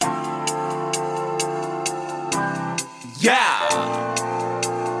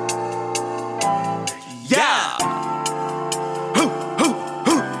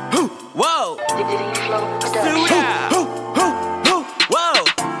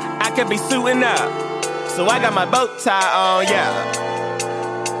could be suiting up, so I got my bow tie on, yeah.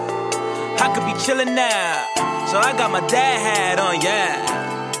 I could be chillin' now, so I got my dad hat on, yeah.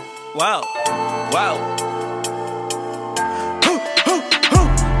 Whoa, whoa.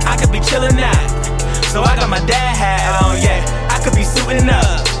 I could be chillin' now, so I got my dad hat on, yeah. I could be suiting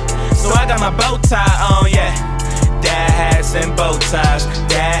up, so I got my bow tie on, yeah. Dad hats and bow ties,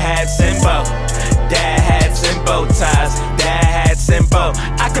 dad hats and bow. Dad hats and bow ties, dad hats and bow.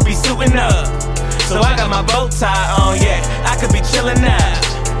 I could be suiting up, so I got my bow tie on, yeah. I could be chillin' now,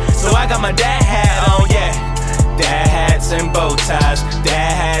 so I got my dad hat on, yeah. Dad hats and bow ties,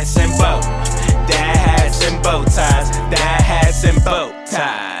 dad hats and bow. Dad hats and bow ties, dad hats and bow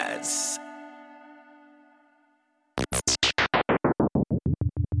ties.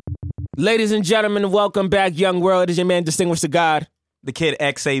 Ladies and gentlemen, welcome back, Young World. It is your man, Distinguished to God, The Kid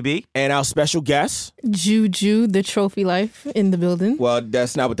XAB. and our special guest. Juju, the trophy life in the building. Well,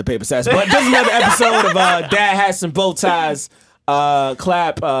 that's not what the paper says, but this is another episode of Dad Hats and Bow Ties.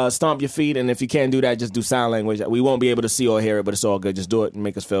 Clap, stomp your feet, and if you can't do that, just do sign language. We won't be able to see or hear it, but it's all good. Just do it and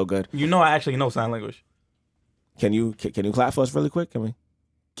make us feel good. You know I actually know sign language. Can you clap for us really quick?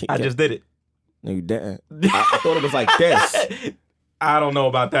 I just did it. No, you didn't. I thought it was like this. I don't know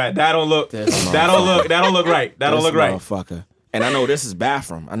about that. That don't look right. That don't look right. Motherfucker. And I know this is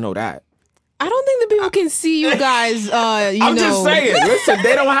bathroom. I know that. I don't think the people can see you guys. I'm just saying. Listen,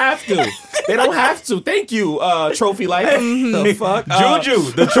 they don't have to. They don't have to. Thank you, Trophy Life. The fuck?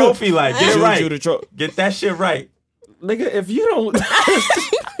 Juju, the trophy life. Get it right. Get that shit right. Nigga, if you don't...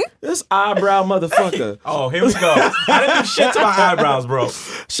 This eyebrow motherfucker. Oh, here we go. I didn't do shit to my eyebrows, bro.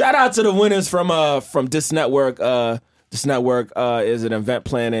 Shout out to the winners from Dis Network. Dis Network is an event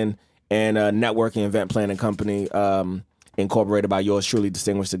planning and networking event planning company incorporated by yours truly,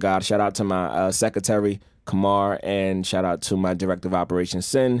 Distinguished to God. Shout out to my secretary, Kamar, and shout out to my director of operations,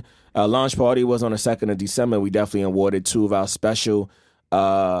 Sin. Launch party was on the 2nd of December. We definitely awarded 2 of our special,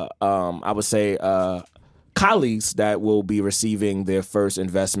 I would say, colleagues that will be receiving their first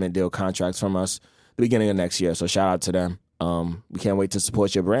investment deal contracts from us the beginning of next year. So shout out to them. We can't wait to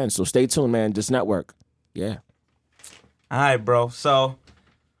support your brand. So stay tuned, man. Dis Network. Yeah. All right, bro. So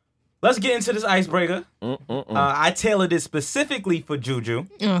let's get into this icebreaker. I tailored it specifically for Juju.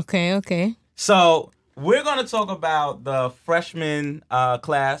 Okay. So we're going to talk about the freshman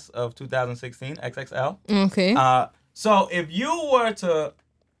class of 2016, XXL. Okay. So if you were to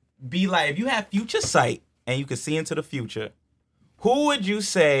be like, if you had future sight and you could see into the future, who would you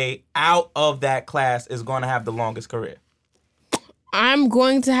say out of that class is going to have the longest career? I'm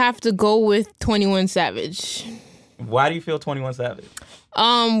going to have to go with 21 Savage. Why do you feel 21 Savage?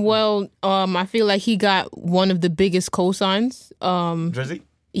 I feel like he got one of the biggest cosigns. Drizzy?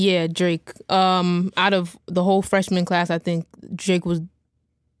 Yeah, Drake. Out of the whole freshman class, I think Drake was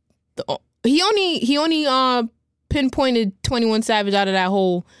he only pinpointed 21 Savage out of that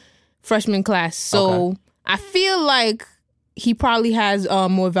whole freshman class. So I feel like he probably has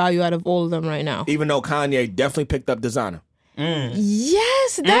more value out of all of them right now. Even though Kanye definitely picked up designer.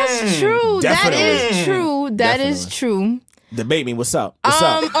 Yes, that's true. Definitely. That is true. That is true. Debate me. What's up?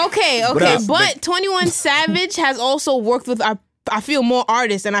 Okay. But 21 Savage has also worked with I feel more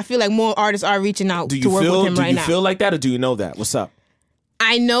artists, and I feel like more artists are reaching out to work with him right now. Do you feel like that, or do you know that? What's up?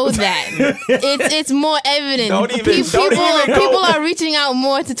 I know that. It's more evident. Don't people are reaching out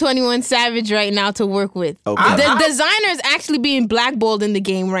more to 21 Savage right now to work with. Okay. The designer is actually being blackballed in the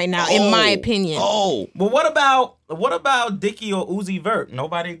game right now, in my opinion. But what about Dickie or Uzi Vert?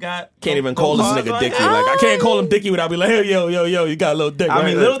 Nobody got... Can't even call this nigga Dickie. Like, I can't call him Dickie without being like, hey, yo, you got a little dick. I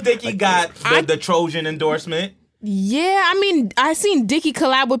mean, Lil Dickie got the Trojan endorsement. Yeah, I mean, I seen Dickie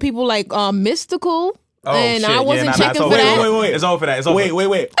collab with people like Mystical. And shit. I wasn't checking for that. Wait. It's over for that. It's over.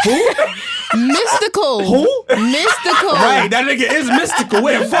 Wait. Who? Mystical. Who? Mystical. Right, that nigga is mystical.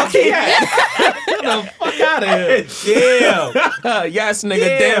 Where the fuck he at? Get the fuck out of here. Damn. Yes,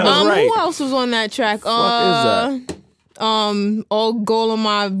 nigga, damn right. Who else was on that track? What is that? All gold on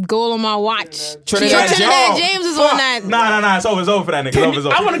my watch. Trinidad James is on that. Nah. It's over for that nigga. It's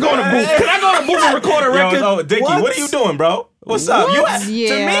over. I want to go in the booth. Can I go in the booth and record a record? Dickie, what are you doing, bro? What's up? To me, he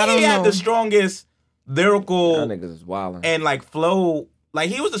had the strongest lyrical that niggas is wildin'. And like flow. Like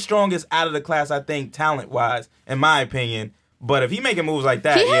he was the strongest out of the class, I think, talent-wise, in my opinion. But if he making moves like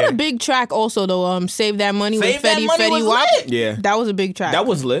that, he had a big track also though. Save That Money with Fetty Wap. Yeah, that was a big track. That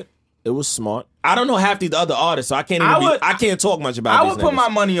was lit. It was smart. I don't know half the other artists, so I can't talk much about. I would put my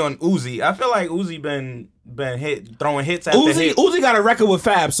money on Uzi. I feel like Uzi been throwing hits after hits. Uzi got a record with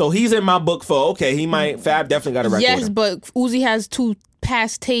Fab, so he's in my book for he might. Fab definitely got a record. Yes, but Uzi has two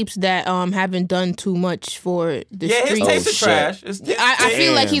past tapes that haven't done too much for the Yeah, his streets. tapes are shit. trash. I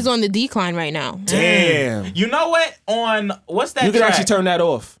feel like Damn. he's on the decline right now. Damn. You know what? On what's that You can track? actually turn that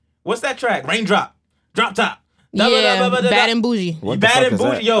off. What's that track? Raindrop. Drop top. Yeah, Bad and Bougie. What the Bad fuck and is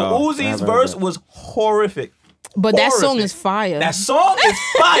that? Bougie. Yo, Oh, I Uzi's haven't heard verse that. was horrific. But that song Horrific. is fire. That song is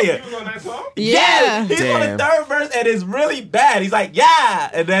fire. on that song? yeah. He's on the Damn. third verse and it's really bad. He's like, yeah.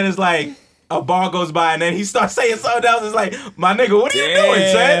 And then it's like, a bar goes by and then he starts saying something else. It's like, my nigga, what are you doing,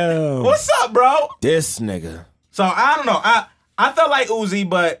 son? Damn. What's up, bro? This nigga. So I don't know. I felt like Uzi,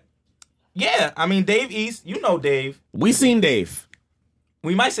 but yeah, I mean, Dave East, you know Dave. We seen Dave.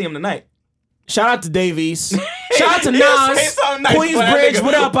 We might see him tonight. Shout out to Dave East. Shout out to He'll say Nas. something nice, but that Queensbridge, nigga-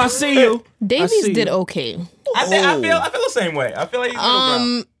 what up? I see you. Davies see did you. okay. I feel the same way. I feel like he's middle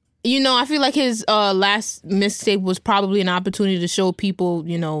ground. You know, I feel like his last mixtape was probably an opportunity to show people,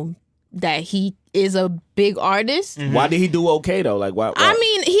 you know, that he is a big artist. Why did he do okay though? Like why? I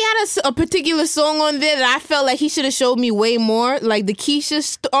mean, he had a particular song on there that I felt like he should have showed me way more, like the Keisha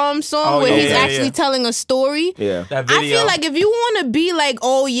song where yeah, he's yeah, actually yeah. telling a story. yeah. That video. I feel like if you want to be like,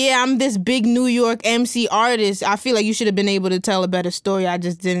 oh yeah, I'm this big New York MC artist, I feel like you should have been able to tell a better story. I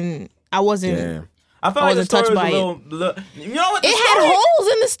just didn't. I wasn't. Damn. I felt I like the wasn't story touched was a by little, you know what? The It story, had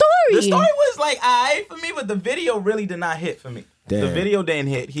holes in the story. The story was like alright for me, but the video really did not hit for me. Damn. The video didn't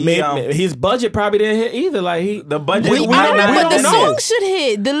hit. He Maybe, his budget probably didn't hit either. Like he, the budget. We I don't know, but the know. song should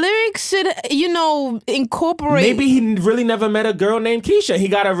hit. The lyrics should, you know, incorporate. maybe he really never met a girl named Keisha. He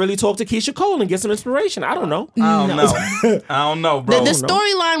gotta really talk to Keisha Cole and get some inspiration. I don't know. I don't know. I don't know, bro. The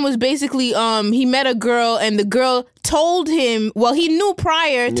storyline was basically he met a girl and the girl told him, well, he knew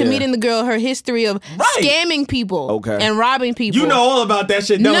prior to Yeah. meeting the girl her history of Right. scamming people Okay. and robbing people. You know all about that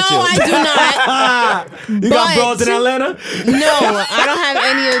shit, don't No, you? I do not. You got But- bros in Atlanta? No, I don't have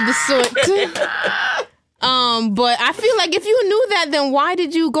any of the sort. But I feel like if you knew that, then why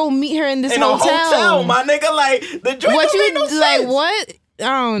did you go meet her in this in hotel? a hotel, my nigga. Like the joint What don't you make no like? sense. What? I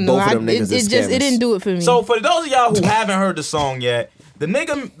don't know. Both of them It niggas is just scammers. it didn't do it for me. So for those of y'all who haven't heard the song yet, the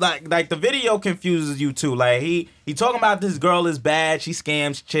nigga like the video confuses you too. Like he talking about this girl is bad. She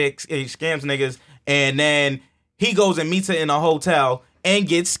scams chicks. He scams niggas, and then he goes and meets her in a hotel and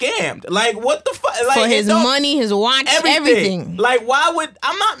gets scammed. Like what the fuck? Like for his it don't- money, his watch, everything. Like, why would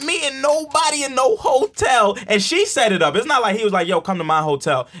I'm not meeting nobody in no hotel? And she set it up. It's not like he was like, "Yo, come to my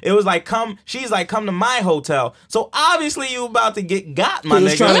hotel." It was like, "Come." She's like, "Come to my hotel." So obviously, you about to get got, my He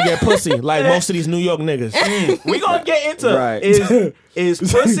was nigga. trying to get pussy, like most of these New York niggas. We gonna get into Right. is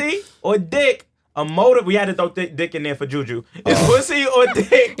pussy or dick a motive? We had to throw dick in there for Juju. Is pussy or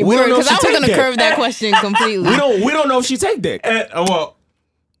dick? We don't know if Because I she was take gonna dick. curve that question completely. We don't know if she take dick. Well,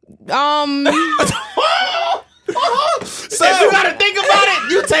 So if you gotta think about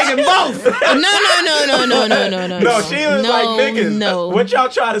it, you taking both. No. no, she was like, "Niggas, No. what y'all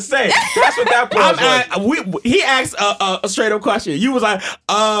trying to say?" That's what that pause was. He asked a straight up question. You was like,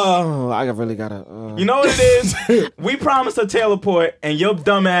 "Oh, I really gotta." You know what it is? We promised a teleport, and your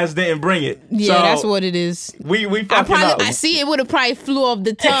dumb ass didn't bring it. Yeah, So that's what it is. we I fucking up. probably, I see it would have probably flew off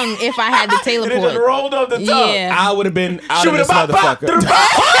the tongue if I had the It just teleport. rolled off the tongue. Yeah. I would have been out Shoot of it this bop, bop, motherfucker.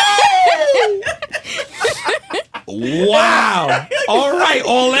 Wow. All right,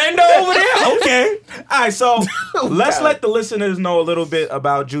 Orlando over there. Okay. All right, so let's let the listeners know a little bit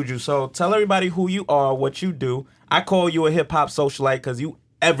about Juju. So tell everybody who you are, what you do. I call you a hip hop socialite because you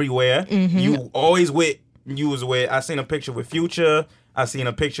everywhere. Mm-hmm. You always with. I seen a picture with Future. I seen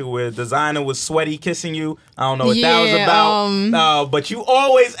a picture where Designer was sweaty kissing you. I don't know what that was Yeah, about. But you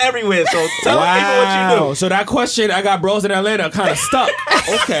always everywhere. So tell people what you do. So that question, I got bros in Atlanta, kind of stuck.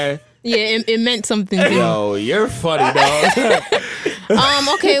 Okay. Yeah, it meant something to me. Yo, you're funny, dog.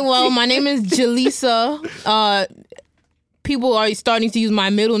 Okay, well, my name is Jaleesa. People are starting to use my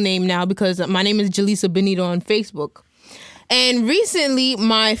middle name now because my name is Jaleesa Benito on Facebook. And recently,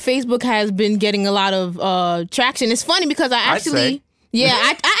 my Facebook has been getting a lot of traction. It's funny because I actually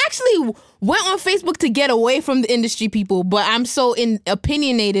went on Facebook to get away from the industry people, but I'm so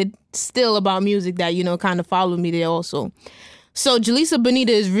opinionated still about music that, you know, kind of followed me there also. So Jaleesa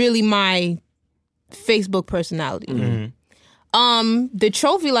Benito is really my Facebook personality. Mm-hmm. The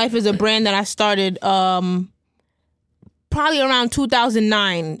Trophy Life is a brand that I started probably around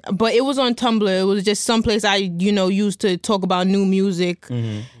 2009, but it was on Tumblr. It was just someplace I, you know, used to talk about new music.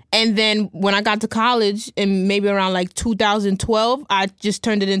 And then when I got to college, and maybe around like 2012, I just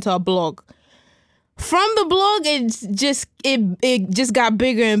turned it into a blog. From the blog, it just got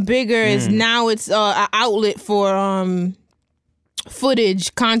bigger and bigger. Now it's an outlet for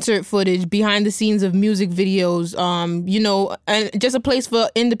footage, concert footage, behind the scenes of music videos, you know, and just a place for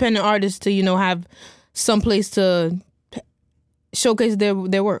independent artists to, you know, have some place to showcase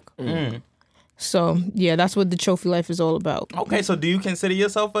their work. So yeah, that's what the Trophy Life is all about. Okay, so do you consider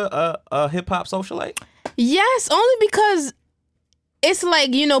yourself a hip hop socialite? Yes, only because it's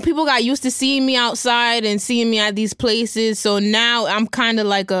like, you know, people got used to seeing me outside and seeing me at these places. So now I'm kind of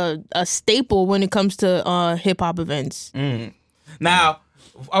like a staple when it comes to hip hop events. Now,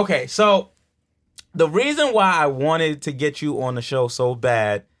 okay, so the reason why I wanted to get you on the show so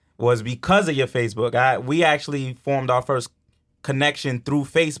bad was because of your Facebook. We actually formed our first connection through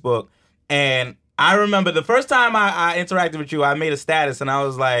Facebook. And I remember the first time I interacted with you, I made a status and I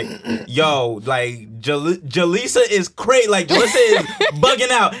was like, yo, like, Jaleesa is crazy. Like, Jaleesa is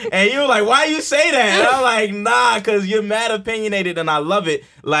bugging out. And you were like, why you say that? And I'm like, nah, because you're mad opinionated and I love it.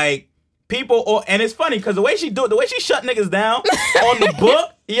 Like, people, and it's funny because the way she shut niggas down on the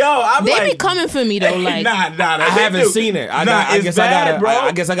book, yo, I'm They like, be coming for me though, like nah, I haven't seen it. I guess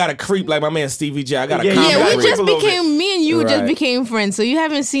I got to creep like my man Stevie J. I got to Yeah, comment. yeah, we we just a little became me and you just Right. became friends, so you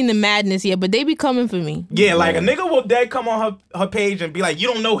haven't seen the madness yet. But they be coming for me. Yeah, like a nigga will dead come on her page and be like, you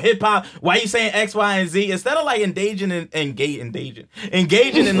don't know hip hop. Why you saying X, Y, and Z? Instead of like engaging in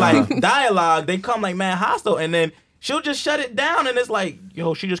like dialogue, they come like mad hostile, and then she'll just shut it down, and it's like,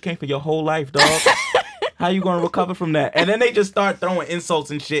 yo, she just came for your whole life, dog. How you gonna recover from that? And then they just start throwing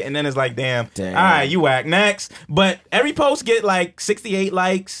insults and shit, and then it's like, damn. All right, you whack. Next. But every post get like 68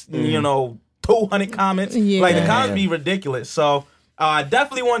 likes, you know, 200 comments. Yeah. Like the comments be ridiculous. So I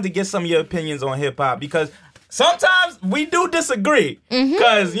definitely wanted to get some of your opinions on hip hop because sometimes we do disagree.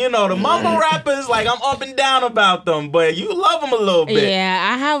 Because, you know, the mumble rappers, like, I'm up and down about them, but you love them a little bit. Yeah,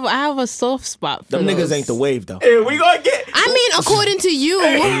 I have a soft spot for Them those. niggas ain't the wave though. And we gonna get... I mean, according to you.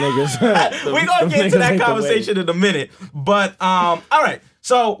 We're going to get into that conversation in a minute. But, all right.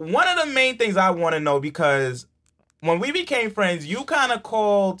 So, one of the main things I want to know, because when we became friends, you kind of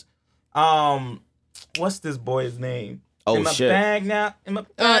called, what's this boy's name? Oh, in my shit. bag now? In my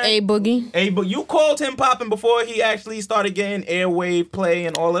bag? A Boogie. But you called him popping before he actually started getting airwave play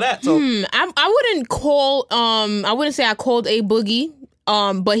and all of that. So, I wouldn't call I wouldn't say I called A Boogie.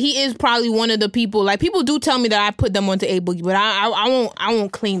 But he is probably one of the people. Like, people do tell me that I put them onto A Boogie, but I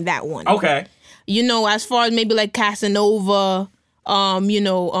won't claim that one. okay. You know, as far as maybe like Casanova,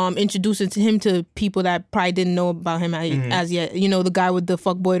 introducing to him to people that probably didn't know about him as yet. You know, the guy with the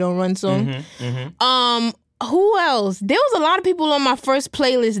Fuck Boy Don't Run song. Who else? There was a lot of people on my first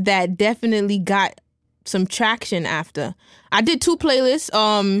playlist that definitely got some traction after. I did 2 playlists.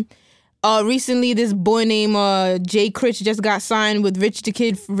 Recently, this boy named Jay Critch just got signed with Rich the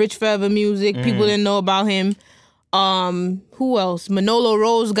Kid, Rich Forever Music. People didn't know about him. Who else? Manolo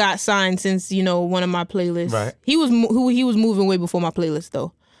Rose got signed since, you know, one of my playlists. Right. He was moving way before my playlist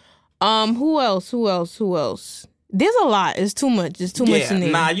though. Who else? There's a lot. It's too much. It's too much to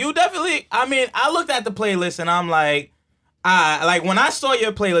name. Nah, you definitely. I mean, I looked at the playlist and I'm like, like when I saw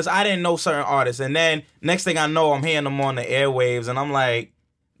your playlist, I didn't know certain artists, and then next thing I know, I'm hearing them on the airwaves, and I'm like,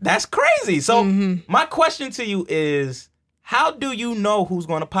 that's crazy. So my question to you is, how do you know who's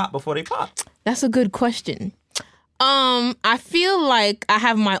going to pop before they pop? That's a good question. I feel like I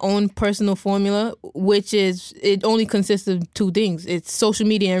have my own personal formula, which is it only consists of 2 things. It's social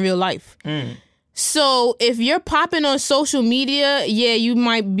media and real life. So if you're popping on social media, yeah, you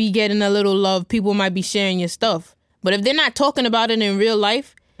might be getting a little love. People might be sharing your stuff. But if they're not talking about it in real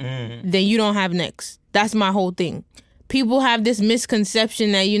life, then you don't have next. That's my whole thing. People have this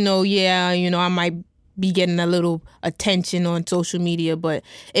misconception that, I might be getting a little attention on social media. But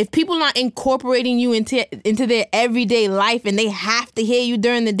if people are not incorporating you into their everyday life and they have to hear you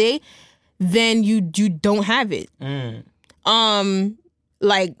during the day, then you don't have it.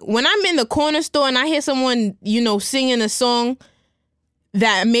 Like, when I'm in the corner store and I hear someone, singing a song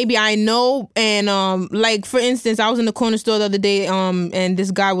that maybe I know, and like, for instance, I was in the corner store the other day, and this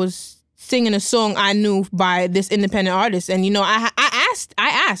guy was singing a song I knew by this independent artist, and I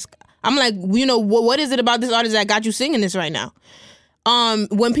asked, I'm like, what is it about this artist that got you singing this right now?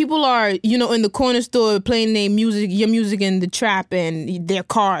 When people are, in the corner store playing your music in the trap and their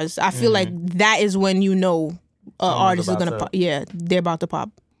cars, I feel like that is when artists are gonna pop. Yeah, they're about to pop.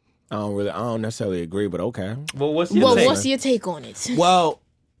 I don't necessarily agree, but okay. Well, what's your take? What's your take on it? Well,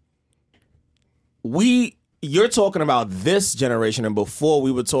 you're talking about this generation, and before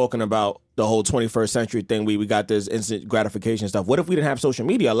we were talking about the whole 21st century thing. We got this instant gratification stuff. What if we didn't have social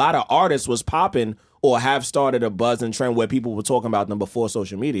media? A lot of artists was popping or have started a buzz and trend where people were talking about them before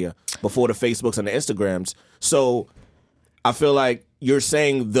social media, before the Facebooks and the Instagrams. So I feel like you're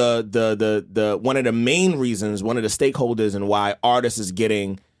saying the one of the main reasons, one of the stakeholders and why artists is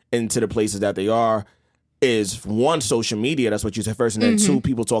getting into the places that they are is, one, social media. That's what you said first. And then two,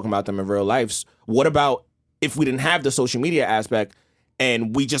 people talking about them in real life. What about if we didn't have the social media aspect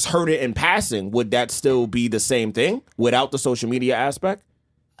and we just heard it in passing, would that still be the same thing without the social media aspect?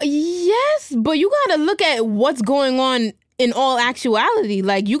 Yes, but you gotta look at what's going on in all actuality.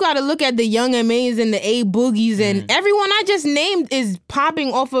 Like, you gotta look at the Young M.As and the A Boogies and everyone I just named is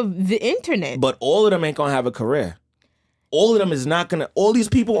popping off of the internet. But all of them ain't gonna have a career. All of them is not gonna. All these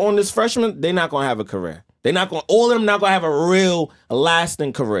people on this freshman, they're not gonna have a career. They're not gonna. All of them not gonna have a real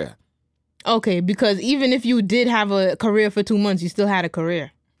lasting career. Okay, because even if you did have a career for 2 months, you still had a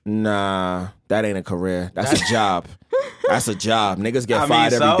career. Nah, that ain't a career. That's a job. That's a job. Niggas get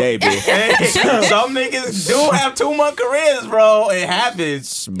fired so- every day, bitch. Some niggas do have 2-month careers, bro. It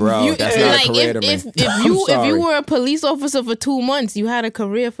happens. Bro, that's not like a career to me. if I'm you sorry. were a police officer for 2 months, you had a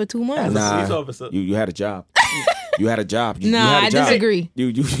career for 2 months. Nah. Nah, police officer. you had a job. You had a job. You Nah, had a I job. disagree.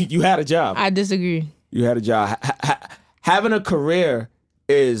 You had a job. I disagree. You had a job. Having a career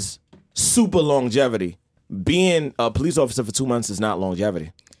is super longevity. Being a police officer for 2 months is not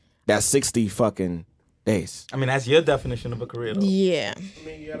longevity. That's 60 fucking days. I mean, that's your definition of a career, though. Yeah. I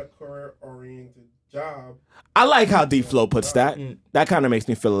mean, you had a career-oriented job. I like how D-Flow puts that. That kind of makes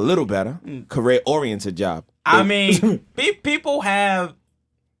me feel a little better. Career-oriented job. I mean, people have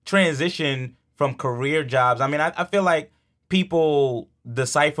transitioned from career jobs. I mean, I feel like people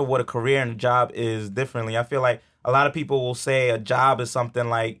decipher what a career and a job is differently. I feel like a lot of people will say a job is something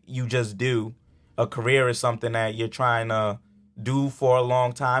like you just do. A career is something that you're trying to do for a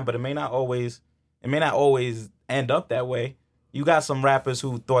long time, but it may not always end up that way. You got some rappers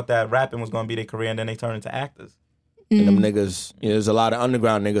who thought that rapping was going to be their career, and then they turned into actors. And them niggas, there's a lot of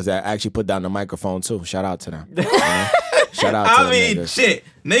underground niggas that actually put down the microphone too. Shout out to them. You know? Shout out to them niggas. Shit,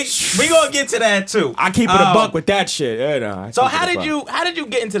 Nick, we gonna get to that too. I keep it a buck with that shit. You know, So how did you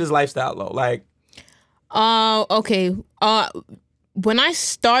get into this lifestyle though? Like, Okay. When I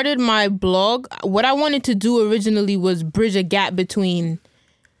started my blog, what I wanted to do originally was bridge a gap between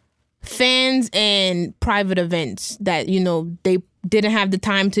fans and private events that, you know, they didn't have the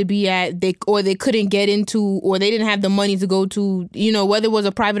time to be at, they couldn't get into, or they didn't have the money to go to, you know, whether it was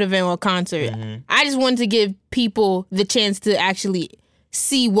a private event or a concert. I just wanted to give people the chance to actually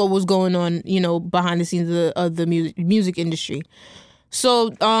see what was going on, you know, behind the scenes of the music industry. So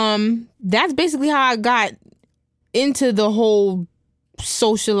that's basically how I got into the whole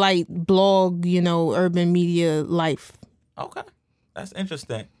socialite blog, you know, urban media life. okay, that's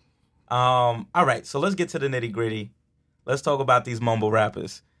interesting. All right, so let's get to the nitty gritty. Let's talk about these mumble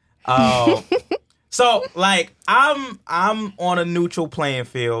rappers. So, like, I'm on a neutral playing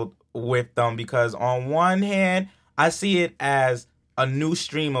field with them because on one hand, I see it as a new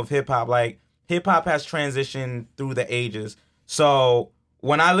stream of hip hop. Like, hip hop has transitioned through the ages. So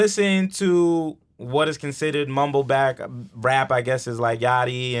when I listen to what is considered mumble rap, I guess is like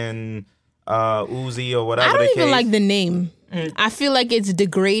Yachty and Uzi or whatever. I don't the even case. like the name. I feel like it's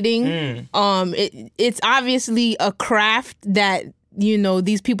degrading. It's obviously a craft that, you know,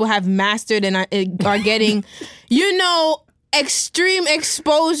 these people have mastered and are getting, you know, extreme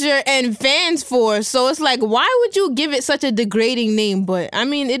exposure and fans for. So it's like, why would you give it such a degrading name? But I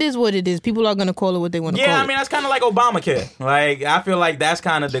mean, it is what it is. People are gonna call it what they want to call it. Yeah, I mean, that's kind of like Obamacare. Like, I feel like that's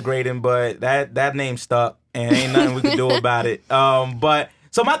kind of degrading, but that name stuck and ain't nothing we can do about it. But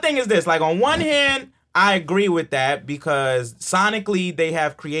so my thing is this: like, on one hand, I agree with that because sonically they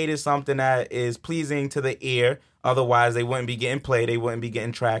have created something that is pleasing to the ear. Otherwise, they wouldn't be getting played. They wouldn't be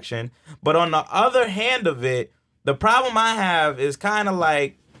getting traction. But on the other hand of it, the problem I have is kind of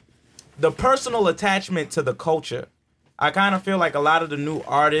like the personal attachment to the culture. I kind of feel like a lot of the new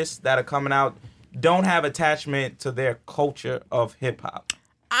artists that are coming out don't have attachment to their culture of hip hop.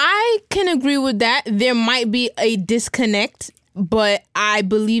 I can agree with that. There might be a disconnect, but I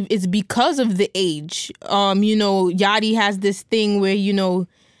believe it's because of the age. You know, Yachty has this thing where, you know,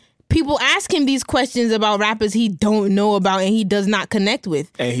 people ask him these questions about rappers he don't know about and he does not connect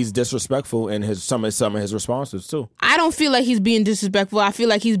with. And he's disrespectful in some of his responses too. I don't feel like he's being disrespectful. I feel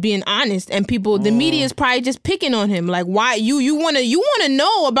like he's being honest, and people, the media is probably just picking on him. Like, why you want to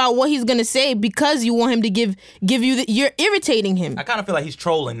know about what he's gonna say because you want him to give you you're irritating him. I kind of feel like he's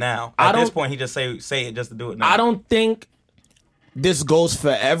trolling now. At this point, he just say it just to do it now. I don't think this goes for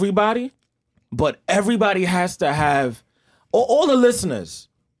everybody, but everybody has to have, all the listeners,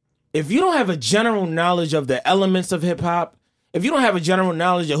 if you don't have a general knowledge of the elements of hip hop, if you don't have a general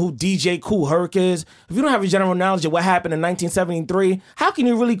knowledge of who DJ Kool Herc is, if you don't have a general knowledge of what happened in 1973, how can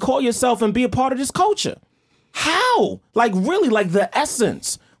you really call yourself and be a part of this culture? How? Like, really, like the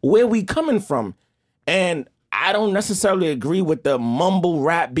essence, where we coming from. And I don't necessarily agree with the mumble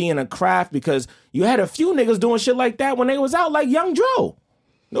rap being a craft because you had a few niggas doing shit like that when they was out, like Young Dro.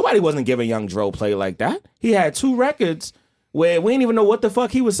 Nobody wasn't giving Young Dro play like that. He had 2 records where we didn't even know what the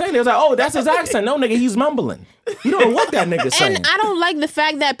fuck he was saying. It was like, oh, that's his accent. No, nigga, he's mumbling. You don't know what that nigga's saying. And I don't like the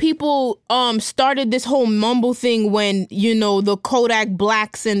fact that people started this whole mumble thing when, you know, the Kodak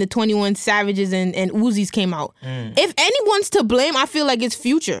Blacks and the 21 Savages and Uzis came out. If anyone's to blame, I feel like it's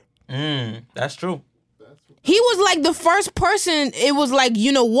Future. That's true. He was like the first person. It was like,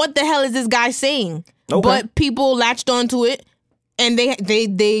 you know, what the hell is this guy saying? Okay. But people latched onto it, and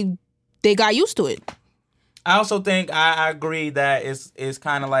they got used to it. I also think I agree that it's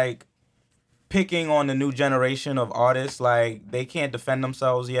kind of like picking on the new generation of artists. Like, they can't defend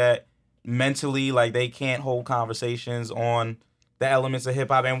themselves yet mentally. Like, they can't hold conversations on the elements of hip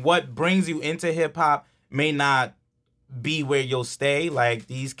hop, and what brings you into hip hop may not be where you'll stay. Like,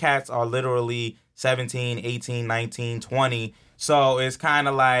 these cats are literally 17, 18, 19, 20. So it's kind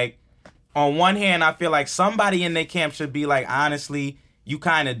of like, on one hand, I feel like somebody in their camp should be like, honestly, you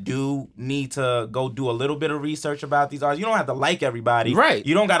kind of do need to go do a little bit of research about these artists. You don't have to like everybody. Right.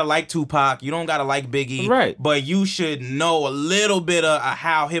 You don't got to like Tupac. You don't got to like Biggie. Right. But you should know a little bit of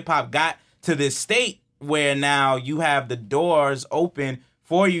how hip-hop got to this state where now you have the doors open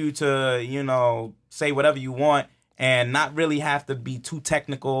for you to, you know, say whatever you want and not really have to be too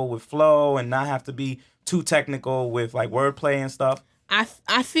technical with flow and not have to be too technical with, like, wordplay and stuff.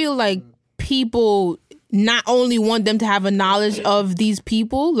 I feel like people not only want them to have a knowledge of these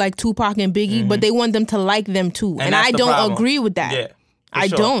people like Tupac and Biggie, but they want them to like them too. And that's I the don't problem. agree with that. Yeah, I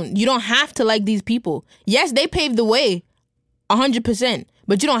sure. don't. You don't have to like these people. Yes, they paved the way 100%,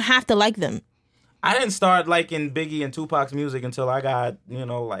 but you don't have to like them. I didn't start liking Biggie and Tupac's music until I got, you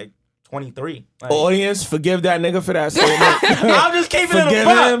know, like 23. Like, Audience, forgive that nigga for that statement. I'm just keeping it a Forgive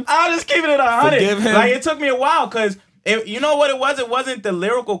buck. him. I'm just keeping it 100. Forgive him. Like, it took me a while because you know what it was? It wasn't the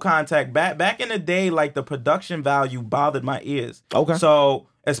lyrical contact. Back in the day, like, the production value bothered my ears. Okay. So,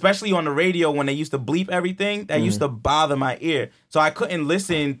 especially on the radio when they used to bleep everything, that used to bother my ear. So I couldn't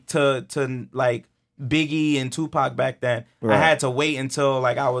listen to like Biggie and Tupac back then. Right. I had to wait until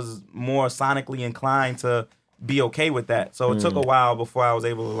like I was more sonically inclined to be okay with that. So it took a while before I was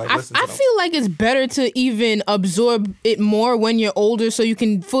able to like listen to I them. feel like it's better to even absorb it more when you're older so you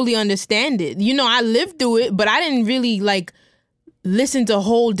can fully understand it. You know, I lived through it, but I didn't really like listen to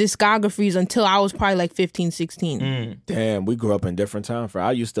whole discographies until I was probably like 15, 16. Damn, we grew up in different time.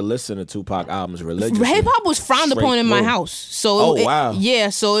 I used to listen to Tupac albums religiously. Hip hop was frowned Straight upon in my through. house. So Oh, wow. yeah,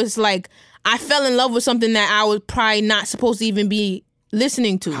 so it's like I fell in love with something that I was probably not supposed to even be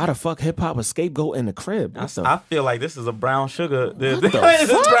listening to. How the fuck hip hop a scapegoat in the crib? What the I feel like this is a brown sugar. This the is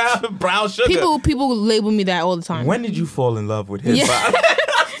fuck? brown sugar. People label me that all the time. When did you fall in love with hip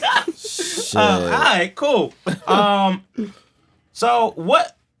hop? shit? All right, cool. So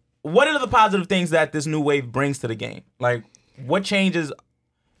what are the positive things that this new wave brings to the game? Like, what changes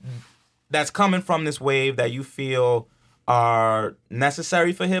that's coming from this wave that you feel are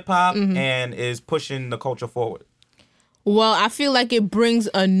necessary for hip hop and is pushing the culture forward? Well, I feel like it brings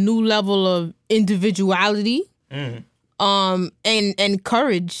a new level of individuality, and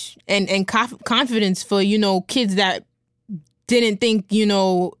courage and confidence for, you know, kids that didn't think, you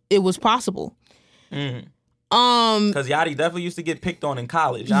know, it was possible. Because Yachty definitely used to get picked on in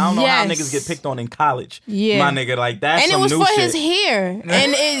college. I don't know how Yes. niggas get picked on in college. Yeah. My nigga, like, that's And it some was new for shit. his hair,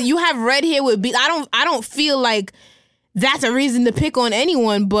 and you have red hair with beads. I don't feel like that's a reason to pick on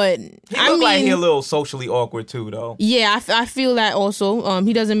anyone, but He I look mean, like he a little socially awkward too, though. yeah, I feel that also.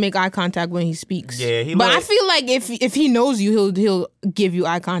 He doesn't make eye contact when he speaks. Yeah, he but look- I feel like if he knows you, he'll give you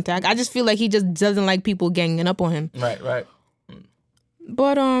eye contact. I just feel like he just doesn't like people ganging up on him. Right.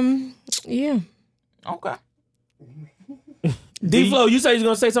 But yeah. Okay. D-Flow, you said you was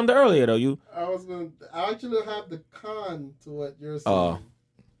going to say something earlier, though. I actually have the con to what you're saying. Oh.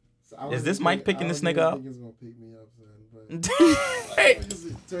 So I Is wasn't this think- Mike picking I this wasn't nigga even up? think he was gonna pick me up, son, but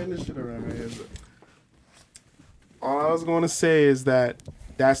just turn this shit around, man. All I was going to say is that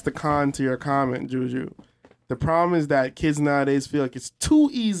that's the con to your comment, Juju. The problem is that kids nowadays feel like it's too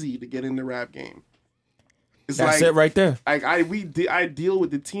easy to get in the rap game. It's That's it right there. Like I deal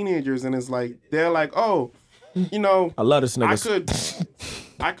with the teenagers, and it's like they're like, oh, you know, I love this nigga.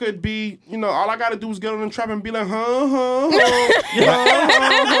 I could be, you know, all I gotta do is get on the trap and be like, huh.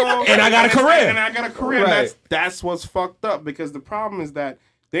 And I got a career. And I got a career. Right. And that's what's fucked up, because the problem is that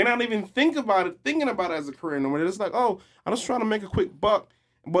they're not even thinking about it as a career no more. They're just like, oh, I'm just trying to make a quick buck.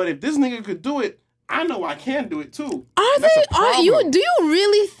 But if this nigga could do it, I know I can do it too. That's a problem. Do you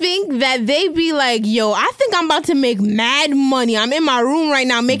really think that they be like, yo, I think I'm about to make mad money. I'm in my room right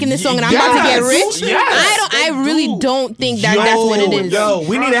now making this song and I'm about to get rich? Yes, I really do. don't think that's what it is. Yo,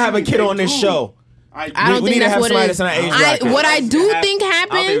 we need to have a kid on this show. I don't we think need to that's have what somebody it that's is. in our age bracket. What I do think I don't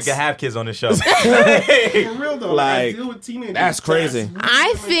think we happens, can have kids on the show. For real though, I Like, deal with teenagers. that's crazy. really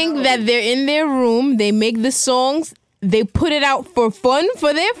I the think that mentality. they're in their room, they make the songs, they put it out for fun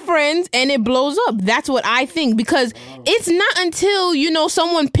for their friends, and it blows up. That's what I think, because it's not until, you know,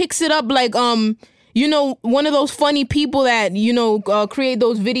 someone picks it up, like, you know, one of those funny people that, you know, create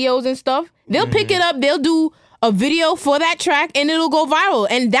those videos and stuff. They'll pick it up, they'll do a video for that track, and it'll go viral.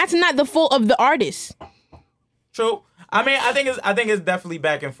 And that's not the fault of the artist. True. I mean, I think it's definitely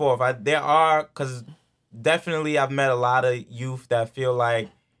back and forth. Because definitely I've met a lot of youth that feel like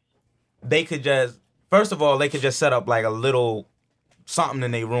they could just, first of all, they could just set up like a little something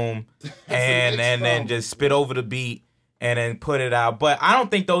in their room and then just spit over the beat and then put it out. But I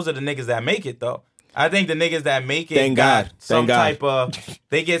don't think those are the niggas that make it though. I think the niggas that make it Thank God. some Thank God. type of,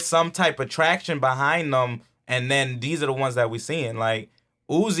 they get some type of traction behind them, and then these are the ones that we're seeing. Like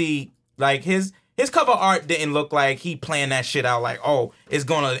Uzi, like his cover art didn't look like he planned that shit out like, oh, it's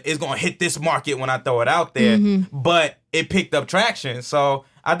gonna hit this market when I throw it out there. But it picked up traction. So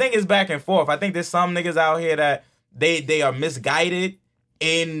I think it's back and forth. I think there's some niggas out here that they are misguided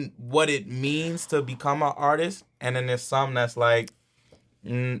in what it means to become an artist, and then there's some that's like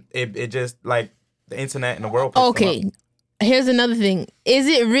it just like the internet and the world picks them Okay, up. here's another thing. Is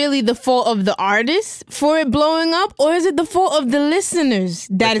it really the fault of the artist for it blowing up, or is it the fault of the listeners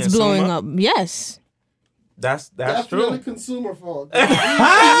that it's blowing consumer? up? Yes. That's Definitely true. consumer fault. Yeah, like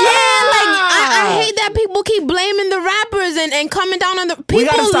I hate that people keep blaming the rappers and coming down on the people. We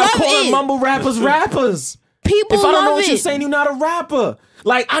gotta stop love calling it. mumble rappers. People If I don't love know what it. you're saying, you're not a rapper.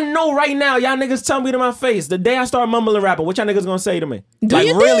 Like, I know right now, y'all niggas tell me to my face, the day I start mumbling rapping, what y'all niggas gonna say to me? Do like,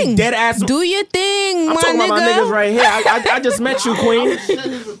 your really thing. dead ass. Do your thing, I'm my talking nigga. about my niggas right here. I just met you, queen.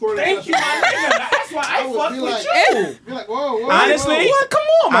 Thank you, That's why I would be like, be like, whoa. Honestly, whoa. What? Come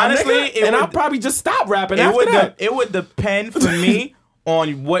on, my Honestly, nigga. it And would- I'll probably just stop rapping it after that. would depend for me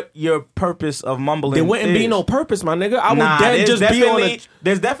on what your purpose of mumbling There wouldn't be is. no purpose, my nigga. I would Nah, dead there's just be on a.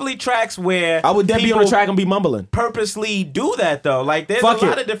 there's definitely tracks where I would dead be on a people track and be mumbling. purposely do that though. Like there's Fuck a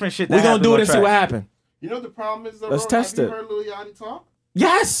lot it. of different shit that We're gonna happens do on it and see what tracks. happens. You know what the problem is, though, Let's bro? test Have it. you heard Lil Yachty talk?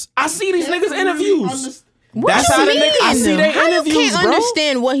 Yes, I see these niggas' Really interviews. understand- What That's you how the mean? nigga- I see they How interviews, you can't bro.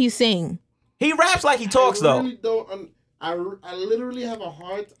 understand what he's saying? He raps like he talks I though. really don't. I literally have a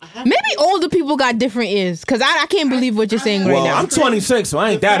hard. I have Maybe older people got different ears, because I can't believe what you're saying right Well, now. I'm 26, so I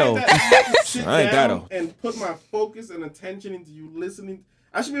ain't the that fact old. that I sit I ain't that down old. and put my focus and attention into you listening.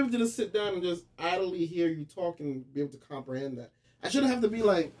 I should be able to just sit down and just idly hear you talk and be able to comprehend that. I shouldn't have to be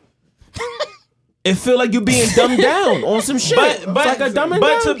like, It feel like you're being dumbed down on some shit. But It's like a dumb and but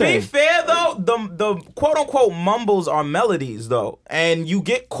down to be thing. fair though, the quote unquote mumbles are melodies though, and you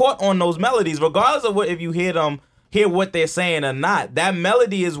get caught on those melodies regardless of what if you hear what they're saying or not. That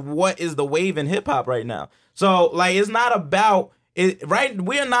melody is what is the wave in hip hop right now. So like it's not about it. Right,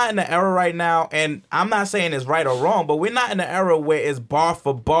 we're not in the era right now, and I'm not saying it's right or wrong, but we're not in the era where it's bar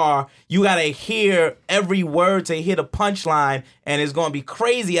for bar. You gotta hear every word to hit a punchline, and it's gonna be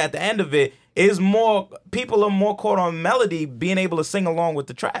crazy at the end of it. Is more people are more caught on melody, being able to sing along with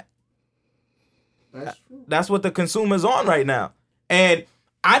the track. that's true. That's what the consumer's on right now. And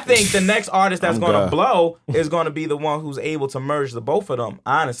I think the next artist that's I'm going to good. blow is going to be the one who's able to merge the both of them.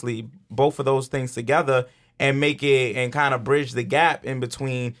 Honestly, both of those things together and make it and kind of bridge the gap in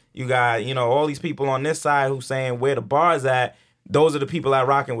between. You got, you know, all these people on this side who's saying where the bar's at. Those are the people that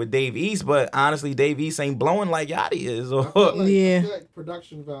rocking with Dave East, but honestly, Dave East ain't blowing like Yachty is. I feel like, Yeah. I feel like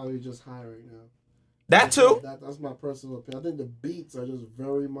production value is just high right now. That too. That's my personal opinion. I think the beats are just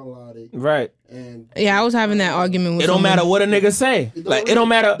very melodic Right. and Yeah, I was having that argument with It don't someone. matter what a nigga say. Like, it don't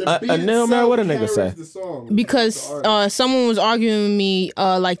matter. The beat It don't matter what a nigga itself say. carries the song. Because The artist. someone was arguing with me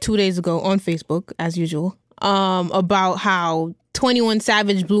like 2 days ago on Facebook, as usual, about how 21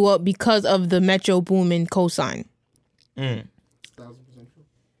 Savage blew up because of the Metro Boomin cosign. 1,000% true.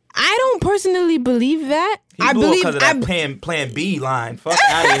 I don't personally believe that. He I blew believe because of that plan B line. Fuck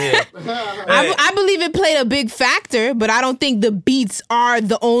out of here. I believe it played a big factor, but I don't think the beats are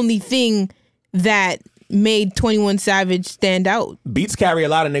the only thing that made 21 Savage stand out. Beats carry a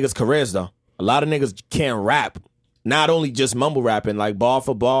lot of niggas' careers, though. A lot of niggas can't rap. Not only just mumble rapping, like bar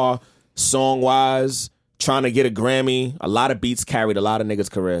for bar, song-wise, trying to get a Grammy. A lot of beats carried a lot of niggas'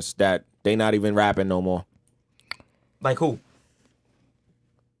 careers that they not even rapping no more. Like who?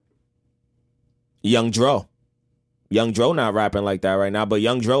 Young Dro. Young Dro not rapping like that right now, but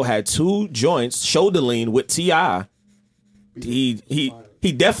Young Dro had 2 joints, Shoulder Lean with T.I. He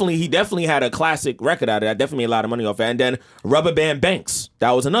definitely had a classic record out of that. Definitely made a lot of money off that. And then Rubber Band Banks.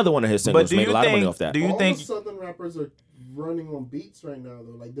 That was another one of his singles. But do Made you a lot of money think? off that. Do you All think? the Southern rappers are running on beats right now,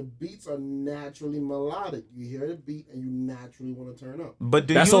 though. Like, the beats are naturally melodic. You hear the beat and you naturally want to turn up. But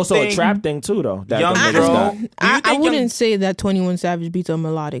That's you also think a trap thing too, though. That Young the niggas Dro, got. do you I think wouldn't say that 21 Savage beats are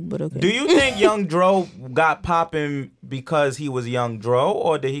melodic, but okay. Do you think Young Dro got popping because he was Young Dro,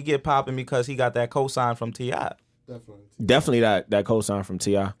 or did he get popping because he got that cosign from T.I.? Definitely. Definitely that cosign from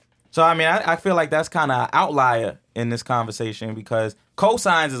T.I. So, I mean, I feel like that's kind of an outlier in this conversation because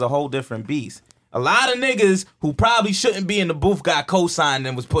cosigns is a whole different beast. A lot of niggas who probably shouldn't be in the booth got cosigned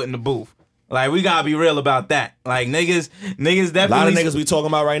and was put in the booth. Like, we gotta be real about that. Like, niggas definitely... A lot of niggas we talking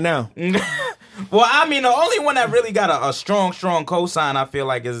about right now. Well, I mean, the only one that really got a strong cosign, I feel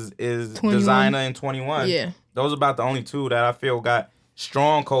like, is 21. Designer and 21. Yeah. Those are about the only two that I feel got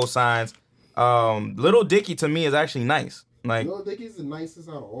strong cosigns. Little Dicky, to me, is actually nice. Like, Lil Dicky's the nicest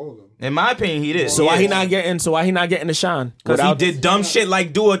out of all of them. in my opinion, he is. So why he not getting the shine? Because he did dumb shit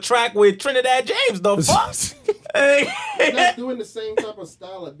like do a track with Trinidad James, the fuck? He's not doing the same type of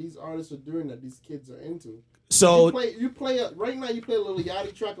style that these artists are doing that these kids are into. So You play right now. You play a little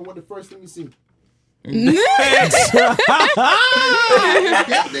Yachty track, and what the first thing you see? That's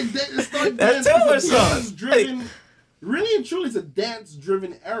Taylor song. Driven, really and truly, it's a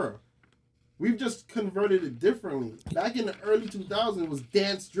dance-driven era. We've just converted it differently. Back in the early 2000s, it was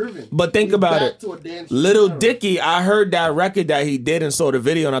dance-driven. But think about it. Little Dicky, I heard that record that he did and saw the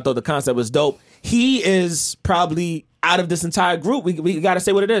video, and I thought the concept was dope. He is probably, out of this entire group, we got to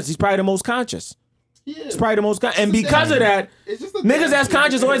say what it is. He's probably the most conscious. He's probably the most conscious. And because of that, niggas that's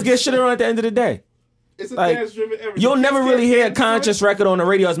conscious always get shit on at the end of the day. It's a Like, dance-driven era. you'll never really hear a conscious record on the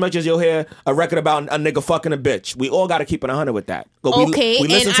radio as much as you'll hear a record about a nigga fucking a bitch. We all got to keep it 100 with that. But Okay, we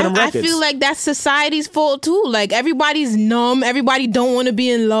listen to them and I records. feel like that's society's fault too. Like, everybody's numb. Everybody don't want to be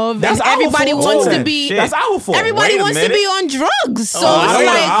in love. That's our everybody fault. wants Oh, to be. shit. That's our fault. Everybody Wait a wants to minute. be on drugs. So I it's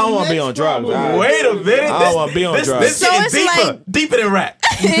like don't want to be on drugs. Wait a minute. I don't wanna be on drugs. This So getting it's deeper, like- deeper than rap.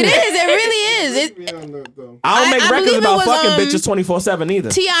 it is. It really is. I don't make I records believe it about was, fucking bitches 24/7 either.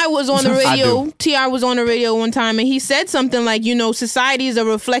 T.I. was on the I radio. do. T.I. was on the radio one time, and he said something like, society is a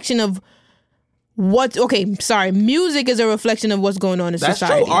reflection of music is a reflection of what's going on in That's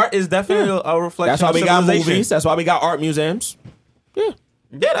society. true. Art is definitely a reflection That's why of we got civilization. movies. That's why we got art museums. Yeah,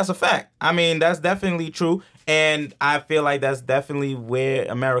 that's a fact. I mean, that's definitely true. And I feel like that's definitely where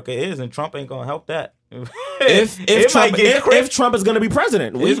America is, and Trump ain't going to help that. If Trump is going to be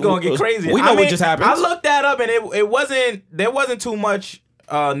president, It's going to get crazy. We know what just happened. I looked that up, and there wasn't too much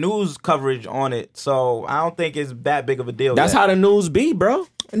news coverage on it, so I don't think it's that big of a deal. That's yet. how the news be, bro.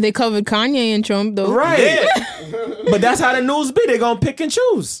 They covered Kanye and Trump, though. Right. Yeah. But that's how the news be. They're going to pick and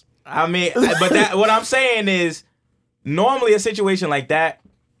choose. I mean, but what I'm saying is, normally a situation like that,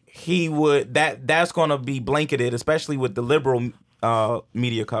 that's going to be blanketed, especially with the liberal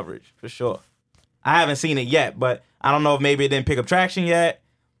media coverage, for sure. I haven't seen it yet, but I don't know if maybe it didn't pick up traction yet.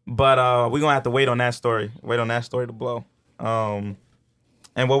 But we're going to have to wait on that story. Wait on that story to blow. And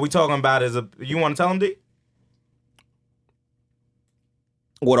what we talking about is you want to tell them, D?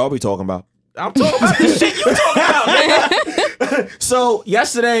 What are we talking about? I'm talking about the shit you talking about, nigga. So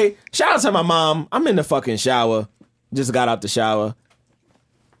yesterday, shout out to my mom. I'm in the fucking shower. Just got out the shower.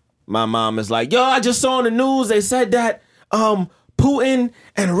 My mom is like, yo, I just saw on the news they said that Putin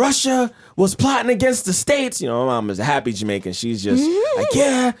and Russia was plotting against the states. You know, my mom is a happy Jamaican. She's just like,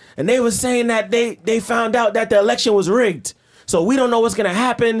 yeah. And they were saying that they found out that the election was rigged. So we don't know what's going to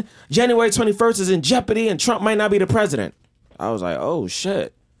happen. January 21st is in jeopardy and Trump might not be the president. I was like, oh,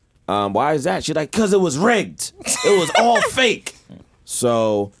 shit. Why is that? She's like, because it was rigged. It was all fake.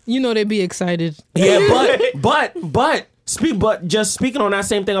 So They'd be excited. yeah, but just speaking on that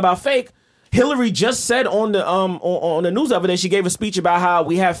same thing about fake, Hillary just said on the news the other day, she gave a speech about how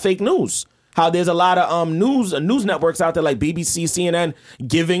we have fake news. How there's a lot of news networks out there like BBC, CNN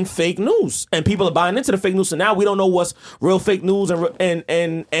giving fake news, and people are buying into the fake news. So now we don't know what's real fake news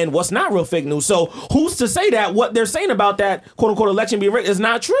and what's not real fake news. So who's to say that what they're saying about that quote unquote election being rigged is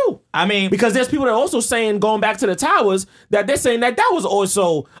not true? I mean, because there's people that are also saying, going back to the towers, that they're saying that was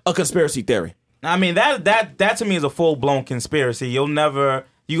also a conspiracy theory. I mean, that to me is a full blown conspiracy. You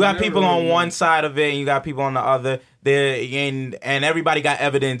got people on one side of it, and you got people on the other. And everybody got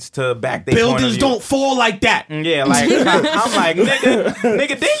evidence to back their point of Buildings view. don't fall like that. Yeah, like I'm like, nigga,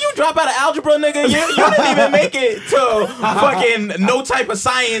 didn't you drop out of algebra, nigga? You didn't even make it to fucking no type of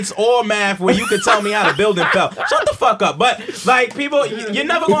science or math where you could tell me how the building fell. Shut the fuck up. But like, people, you're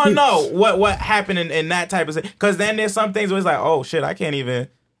never gonna know what happened in that type of thing. Because then there's some things where it's like, oh shit, I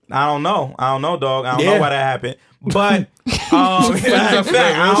don't know, dog. I don't know why that happened. But that's a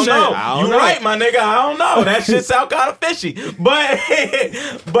fact. I don't know. You're right, my nigga. I don't know. That shit sound kind of fishy. But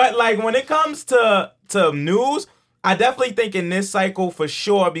like when it comes to news, I definitely think in this cycle for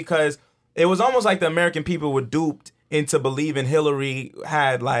sure, because it was almost like the American people were duped into believing Hillary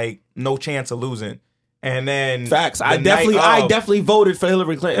had like no chance of losing. And then Facts. I definitely voted for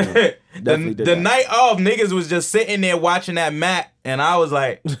Hillary Clinton. the night of, niggas was just sitting there watching that map, and I was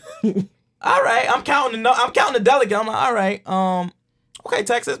like, all right, I'm counting the delegate. I'm like, all right, okay,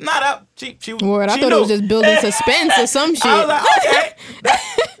 Texas, not up. She Word, I she thought knew. it was just building suspense or some shit. I was like, okay,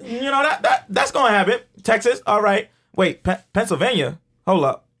 that's gonna happen. Texas, all right. Wait, Pennsylvania. Hold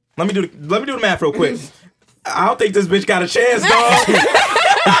up. Let me do the math real quick. I don't think this bitch got a chance, dog.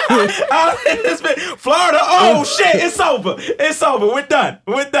 I don't think this bitch. Florida. Oh shit, it's over. It's over. We're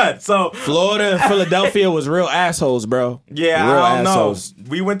done. So Florida and Philadelphia was real assholes, bro. yeah, real I don't assholes. know.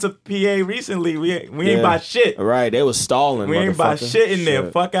 We went to PA recently. We ain't buy shit. Right, they was stalling. We ain't buy shit in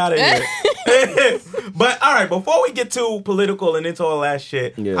there. Fuck out of here. But all right, before we get too political and into all that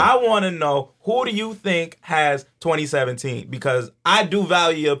shit, I want to know, who do you think has 2017? Because I do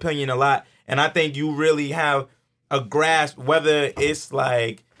value your opinion a lot, and I think you really have a grasp, whether it's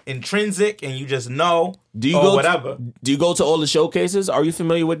like intrinsic and you just know, or whatever. Do you go to all the showcases? Are you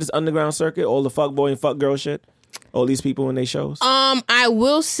familiar with this underground circuit? All the fuckboy and fuckgirl shit? All these people in their shows? I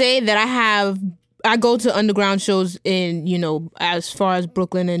will say that I go to underground shows in, as far as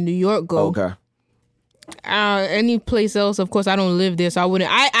Brooklyn and New York go. Okay. Any place else, of course, I don't live there, so I wouldn't.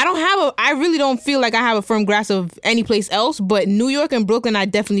 I really don't feel like I have a firm grasp of any place else, but New York and Brooklyn, I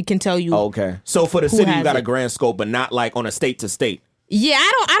definitely can tell you. Okay. So for the city, you has got a it. grand scope, but not like on a state to state. Yeah,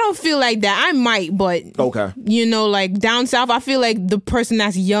 I don't feel like that. I might, but Okay. Like down south, I feel like the person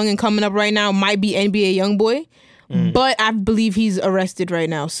that's young and coming up right now might be NBA YoungBoy, but I believe he's arrested right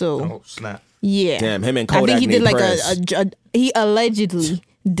now. So Oh snap! yeah, Damn, him and Kodak I think he did need like prayers. he allegedly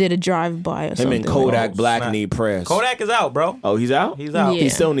did a drive by or Him something. and Kodak Oh, Black snap. need prayers. Kodak is out, bro. Oh, he's out? He's out. Yeah. He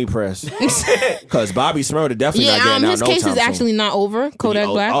still need prayers. Because Bobby Smurda definitely Yeah, not getting out his no case time is soon. actually not over. Kodak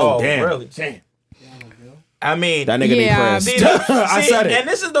Black. Oh, Oh, damn. really? I mean, That nigga need Yeah. prayers. See, I said it. And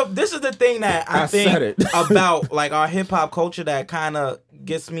this is the thing that I said think it. about like our hip hop culture that kind of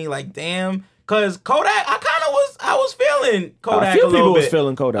gets me like, damn, because Kodak, I was feeling Kodak A few a little people bit. was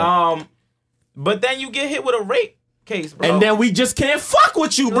feeling Kodak. But then you get hit with a rape case, bro. And then we just can't fuck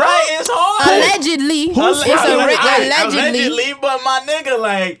with you, bro. right, it's hard. Allegedly, Allegedly, but my nigga,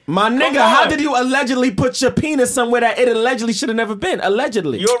 like, My come nigga, how on. did you allegedly put your penis somewhere that it allegedly should have never been?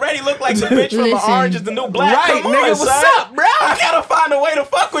 Allegedly. You already look like the bitch from Listen. Orange is the New Black. Right, Come nigga, on, what's son. up, bro? I gotta find a way to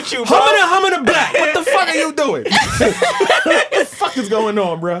fuck with you, bro. Humming black. What the fuck are you doing? What the fuck is going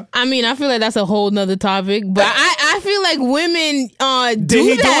on, bro? I mean, I feel like that's a whole nother topic, but I feel like women he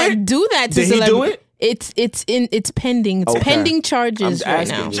do that to Did he do celebrities. it? It's pending. It's Okay. pending charges I'm right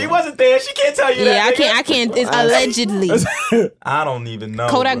asking now. you. She wasn't there. She can't tell you Yeah, that. I can't. It's allegedly. I don't even know.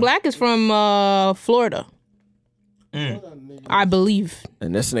 Kodak bro. Black is from Florida, I believe,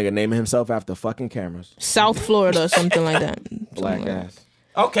 And this nigga naming himself after fucking cameras. South Florida or something like that. Black ass.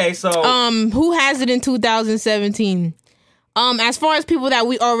 Okay, so Who has it in 2017? As far as people that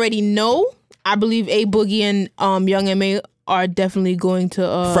we already know, I believe A Boogie and Young M.A. are definitely going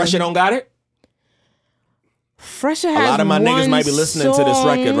to. Fresher don't got it? Fresher A has lot of my niggas one might be listening to this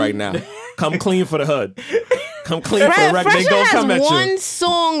record song. right now. Come clean for the hood. Come clean for the record. They Fresher gonna has come at one you.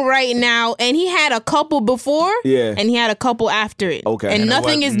 song right now, and he had a couple before, Yeah. and he had a couple after it. Okay. and And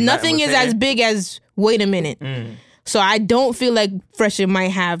nothing was is as hitting? big as Wait a Minute. So I don't feel like Fresher might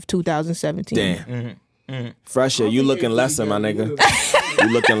have 2017. Damn. Fresher, you looking lesser, my nigga. You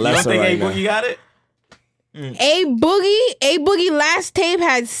looking you don't lesser think right A now. Boogie got it? A Boogie last tape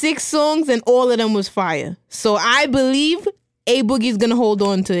had 6 songs and all of them was fire. So I believe A Boogie's gonna hold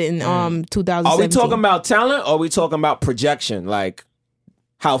on to it in 2017. Are we talking about talent or are we talking about projection? Like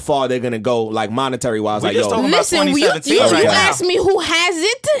how far they're gonna go, like monetary wise. We Like, just yo, talking about Listen, you 2017 right now. asked me who has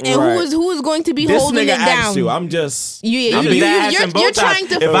it and Right. who is going to be this holding nigga it down. asked you. I'm just You, I'm you, being- ass and bow you're ties. trying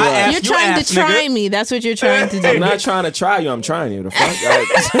to If I ask, you're you trying ask, to try nigga. me. That's what you're trying to I'm do. not trying to try you. I'm trying you. The fuck?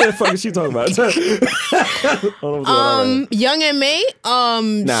 Like, what the fuck is she talking about? I don't know what's going on right Young M.A.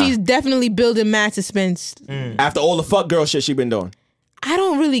 Nah. She's definitely building mad suspense. now. After all the fuck girl shit she been doing. I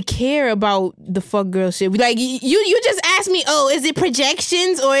don't really care about the fuck girl shit. Like you just asked me, oh, is it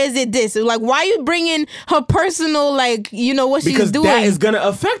projections or is it this? Like, why you bringing her personal, like, what she's Because doing? that is gonna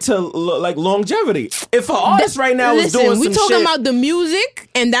affect her like longevity. If her artist right now is Listen, doing we some talking shit, about the music,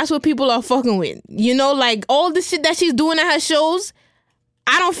 and that's what people are fucking with. Like all the shit that she's doing at her shows.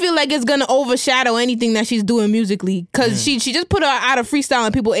 I don't feel like it's gonna overshadow anything that she's doing musically, because she just put out a freestyle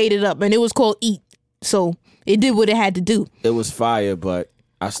and people ate it up, and it was called Eat. So it did what it had to do. it was fire, but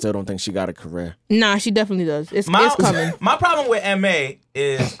I still don't think she got a career. Nah, she definitely does. It's coming. My problem with MA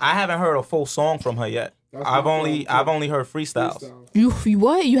is I haven't heard a full song from her yet. I've only heard freestyles. You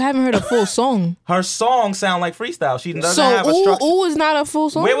what? You haven't heard a full song? Her songs sound like freestyle. She doesn't So have a structure. Ooh is not a full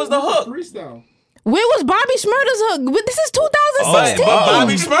song. Where was the hook? Freestyle. Where was Bobby Shmurda's hook? But this is 2016.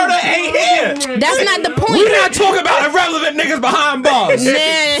 Bobby Shmurda ain't here. That's not the point. We're not talking about irrelevant niggas behind bars.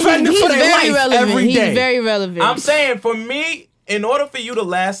 Man, he's for their very life relevant. every He's day. very relevant. I'm saying, for me, in order for you to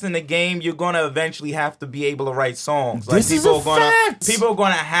last in the game, you're gonna eventually have to be able to write songs. Like This is a fact. people are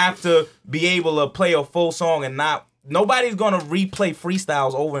gonna have to be able to play a full song and not. Nobody's gonna replay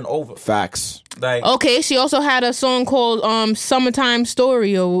freestyles over and over. Facts. Like, Okay, she also had a song called "Summertime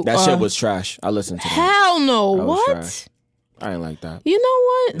Story." Or That shit was trash. I listened to that. hell no. That was What? trash. I ain't like that. You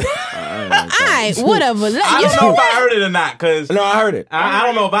know what? I ain't like that. Alright, whatever. I You don't know know if what? I heard it or not, cause No, I heard it. I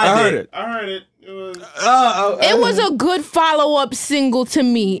don't know if I I did. heard it. I heard it. It was. It was a good follow-up single to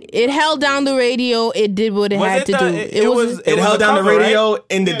me. It held down the radio. It did what it Was had it to the- do. it was It held a down cover, the radio right?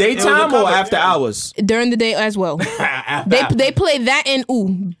 in the it was a daytime or cover, after yeah. hours? during the day as well. They played that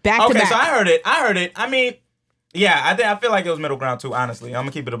and back to Okay, back. so I heard it. I mean, yeah, I feel like it was middle ground too. Honestly, I'm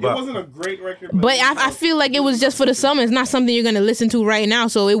gonna keep it a It buck. wasn't a great record. But I feel like it was just for the summer. It's not something you're gonna listen to right now.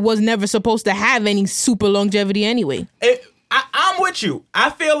 So it was never supposed to have any super longevity anyway. I'm with you. I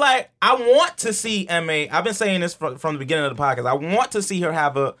feel like I want to see MA. I've been saying this from the beginning of the podcast. I want to see her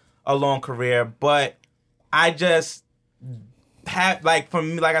have a long career, but I just have, like, for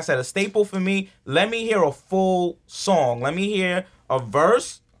me, like I said, a staple for me. Let me hear a full song. Let me hear a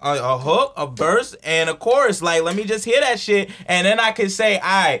verse, a hook, a verse, and a chorus. Like, let me just hear that shit, and then I could say, all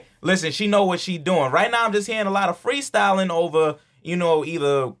right, listen, she know what she doing. Right now, I'm just hearing a lot of freestyling over, you know,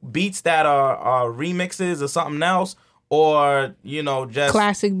 either beats that are remixes or something else, or, you know, just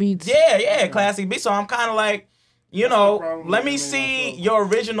Classic beats. yeah, classic beats. So I'm kind of like, you know, problem let me with see me your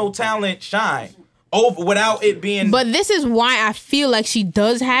original talent shine over without it being. But this is why I feel like she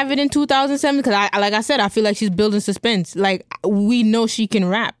does have it in 2007 because like I said, I feel like she's building suspense. Like we know she can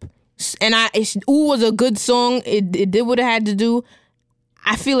rap, and Ooh was a good song. It did what it had to do.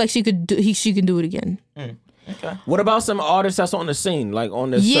 I feel like she can do it again. What about some artists that's on the scene, like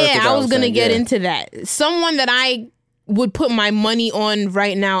on the circuit? Yeah, I was gonna saying? get Yeah. into that. Someone that I would put my money on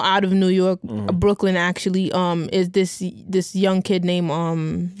right now out of New York, Brooklyn actually, is this young kid named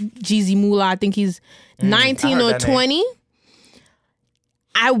Jeezy Moolah. I think he's 19 I or heard that name. 20.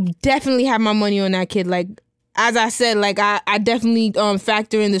 I definitely have my money on that kid. Like as I said, like I definitely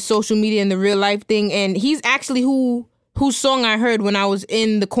factor in the social media and the real life thing, and he's actually whose song I heard when I was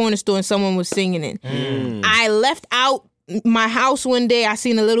in the corner store and someone was singing it. I left out my house one day. I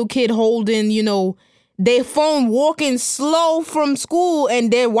seen a little kid holding, you know, their phone, walking slow from school,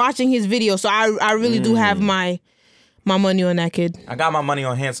 and they're watching his video. So I really do have my money on that kid. I got my money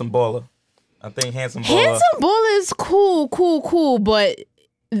on Handsome Baller. I think Handsome Baller. Handsome Baller is cool, but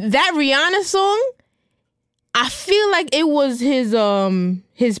that Rihanna song, I feel like it was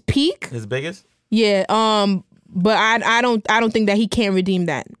his peak. His biggest. Yeah, but I don't think that he can redeem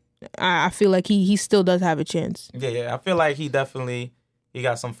that. I feel like he still does have a chance. Yeah. I feel like he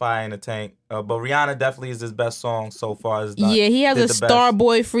got some fire in the tank. But Rihanna definitely is his best song so far. Yeah, he has did a the best.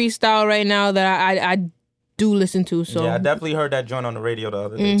 Starboy freestyle right now that I do listen to. So Yeah, I definitely heard that joint on the radio the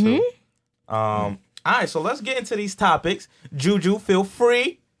other day too. All right, so let's get into these topics. Juju, feel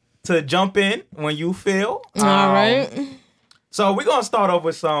free to jump in when you feel. all right. So we're gonna start off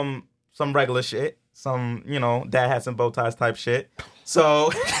with some regular shit. Some, you know, dad hats and bow ties type shit.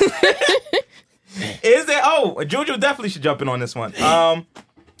 So Juju definitely should jump in on this one.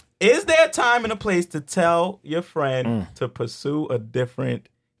 Is there a time and a place to tell your friend to pursue a different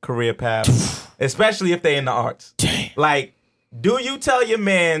career path, especially if they're in the arts? Like, do you tell your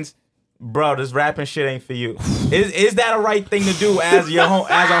mans, bro, this rapping shit ain't for you? Is that a right thing to do as a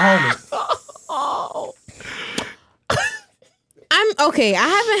homie? I'm okay. I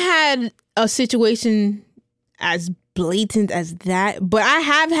haven't had a situation as blatant as that, but I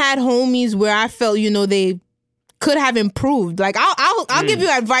have had homies where I felt, you know, they could have improved. Like I'll give you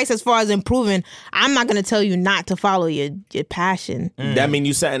advice as far as improving. I'm not gonna tell you not to follow your passion. That mean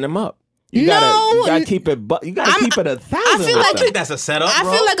you setting them up. You No, gotta keep it. You gotta keep it 1,000. I feel I like think that's a setup, I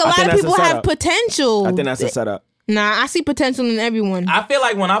bro. feel like a I lot think of that's a people have setup. potential. I think that's a setup. Nah, I see potential in everyone. I feel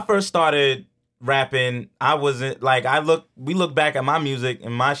like when I first started rapping, I wasn't like we look back at my music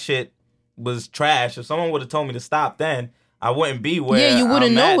and my shit was trash. If someone would have told me to stop then, I wouldn't be where Yeah, you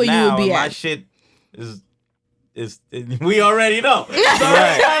wouldn't I'm know at where you now, would be and my at. shit is we already know. So,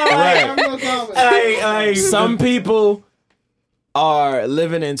 Right. Some people are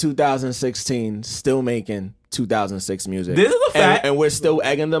living in 2016, still making 2006 music. This is a fact. And we're still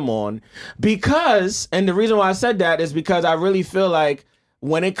egging them on because, and the reason why I said that is because I really feel like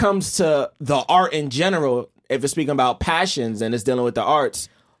when it comes to the art in general, if it's speaking about passions and it's dealing with the arts,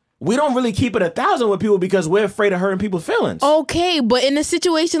 we don't really keep it 1,000 with people because we're afraid of hurting people's feelings. Okay, but in a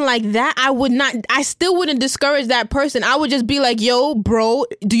situation like that, I still wouldn't discourage that person. I would just be like, yo, bro,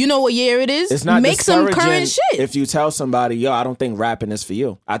 do you know what year it is? It's not Make some discouraging current shit. if you tell somebody, yo, I don't think rapping is for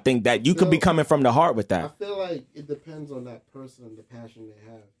you. I think that you could be coming from the heart with I that. feel like it depends on that person and the passion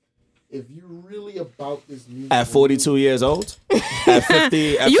they have. If you're really about this music At 42 years old? At 50?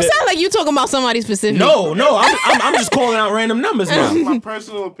 You sound like you talking about somebody specific. No, I'm just calling out random numbers now. My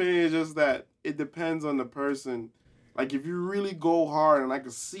personal opinion is just that it depends on the person. Like, if you really go hard and I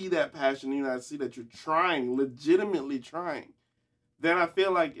can see that passion, I see that you're trying, legitimately trying, then I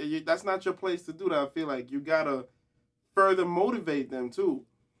feel like that's not your place to do that. I feel like you gotta further motivate them too.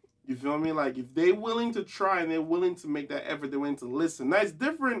 You feel me? Like, if they're willing to try and they're willing to make that effort, they're willing to listen. That's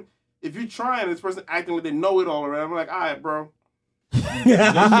different. If you try and this person acting like they know it all around, I'm like, all right, bro. Do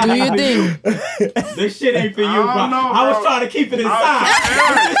your thing. This shit ain't for you, bro. I was trying to keep it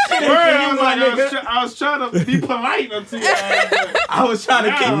inside. I was trying to be polite until you. I was trying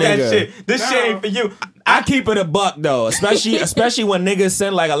to keep that shit. This shit ain't for you. I keep it a buck though, especially when niggas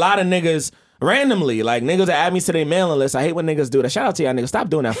send, like, a lot of niggas randomly, like, niggas that add me to their mailing list. I hate when niggas do that. Shout out to y'all niggas. Stop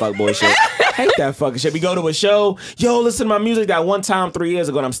doing that fuckboy shit. Hate that fucking shit. We go to a show, yo, listen to my music that one time 3 years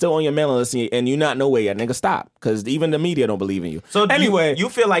ago and I'm still on your mailing list and you not know where yet, nigga. Stop. Because even the media don't believe in you. So anyway, you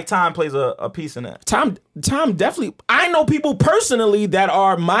feel like time plays a piece in that? Time definitely. I know people personally that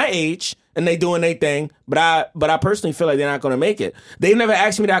are my age and they doing their thing, but I personally feel like they're not gonna make it. They've never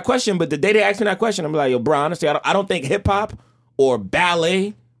asked me that question, but the day they ask me that question, I'm like, yo, bro, honestly, I don't think hip hop or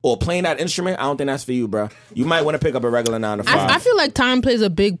ballet or playing that instrument, I don't think that's for you, bro. You might want to pick up a regular 9 to 5. I feel like time plays a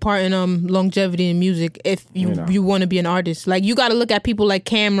big part in longevity in music if you want to be an artist. Like, you got to look at people like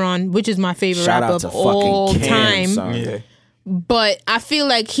Cameron, which is my favorite Shout rapper out to of all fucking Cam, time. son. Yeah. But I feel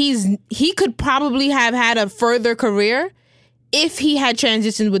like he could probably have had a further career if he had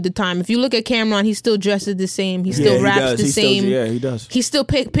transitioned with the time. If you look at Cameron, he still dresses the same. He still raps the same. He does. He's still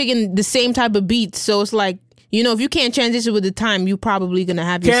picking the same type of beats. So it's like, you know, if you can't transition with the time, you probably gonna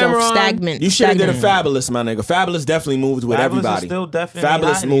have yourself stagnant. You should have did a Fabulous, my nigga. Fabulous definitely moved with Fabulous everybody. is still definitely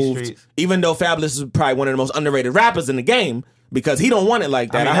Fabulous hot in these moved, streets. even though Fabulous is probably one of the most underrated rappers in the game because he don't want it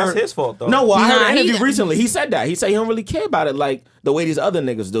like that. I mean, that's his fault, though. No, well, I heard an Nah, interview recently. He said that. He said he don't really care about it like the way these other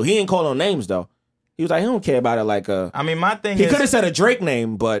niggas do. He ain't call no names though. He was like, he don't care about it like I mean, my thing he is, could have said a Drake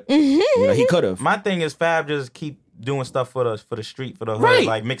name, but you know, he could have. my thing is Fab just keep doing stuff for the street, for the hood, Right.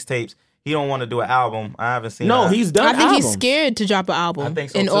 like mixtapes. He don't want to do an album. I haven't seen. No, that. he's done. I think he's albums. scared to drop an album. I think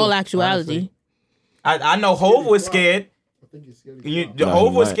so in too, all actuality. honestly. I know Hov was scared. I think he's scared.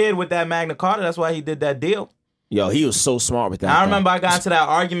 Hov he was might. scared with that Magna Carta. That's why he did that deal. Yo, he was so smart with that. I thing. remember I got into that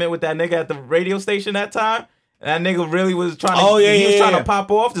argument with that nigga at the radio station that time. And that nigga really was trying to. Oh, yeah, he was yeah, trying yeah. to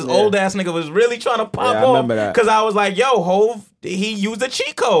pop off. This old ass nigga was really trying to pop Yeah, I off. remember that. Because I was like, yo, Hov, he used a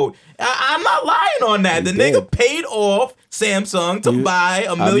cheat code. I'm not lying on that. The did. nigga paid off Samsung to buy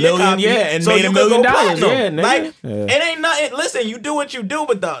a million copies. yeah, and so made you $1 could go million, platinum. yeah, nigga. Like, Yeah. it ain't nothing. Listen, you do what you do,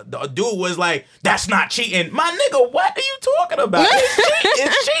 but the dude was like, that's not cheating. My nigga, what are you talking about?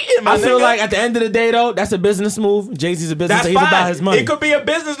 It's cheating, my I feel nigga. like at the end of the day, though, that's a business move. Jay-Z's a business. That's He's fine. about his money. It could be a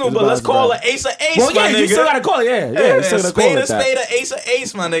business move, He's but about let's his call bread. it ace of ace, Well, my yeah, nigga. you still gotta call it. Yeah, you still gotta call spade it a that. spade a ace of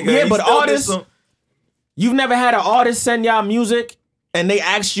ace, my nigga. Yeah, He but still gets artists, some- you've never had an artist send y'all music and they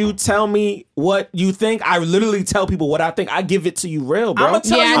ask you, tell me what you think. I literally tell people what I think. I give it to you real, bro. I'ma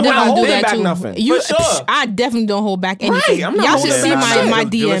tell Yeah, you I I'm not definitely do holding that back too. nothing. You, For sure. I definitely don't hold back anything. I'm not Y'all should holding see back my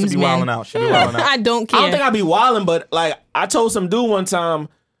shit. Jalissa DMs, be man. wilding out. She be wilding out. I don't care. I don't think I be wilding, but like I told some dude one time,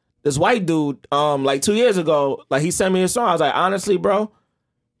 this white dude, like 2 years ago, like he sent me a song. I was like, honestly, bro,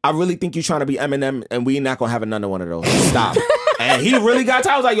 I really think you trying to be Eminem, and we not gonna have another one of those. Stop. And he really got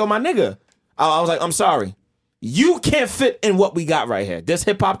tired. I was like, yo, my nigga. I was like, I'm sorry. You can't fit in what we got right here. This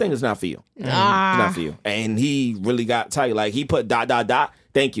hip hop thing is not for you. It's not for you. And he really got tight. Like he put ...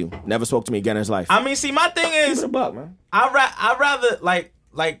 Thank you. Never spoke to me again in his life. I mean, see, my thing Keep is, it a buck, man. I rather like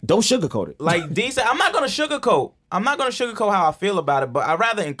Don't sugarcoat it. like D said, I'm not gonna sugarcoat. I'm not gonna sugarcoat how I feel about it, but I'd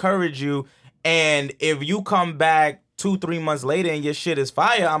rather encourage you. And if you come back 2-3 months later and your shit is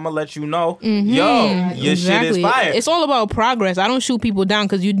fire, I'm gonna let you know, yo, your shit is fire. It's all about progress. I don't shoot people down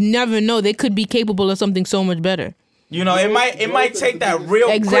because you never know, they could be capable of something so much better. You know, it might take that real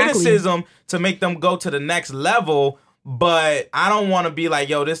Exactly. criticism to make them go to the next level, but I don't want to be like,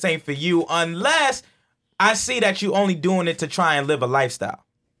 yo, this ain't for you unless I see that you only doing it to try and live a lifestyle.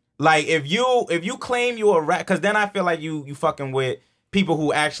 Like if you claim you a rap, because then I feel like you fucking with people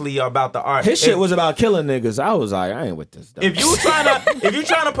who actually are about the art. His shit was about killing niggas. I was like, I ain't with this. Though. If you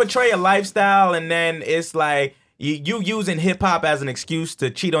trying to portray a lifestyle and then it's like, you using hip hop as an excuse to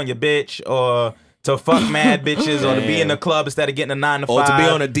cheat on your bitch or to fuck mad bitches or to be in the club instead of getting a 9 to 5. Or to be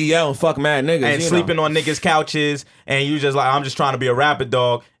on a DL and fuck mad niggas. And you sleeping know. on niggas' couches, and you just like, I'm just trying to be a rapper,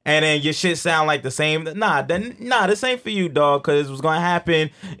 dog. And then your shit sound like the same. Nah, this ain't for you, dog. Because what's gonna happen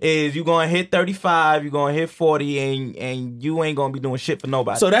is you gonna hit 35, you gonna hit 40, and you ain't gonna be doing shit for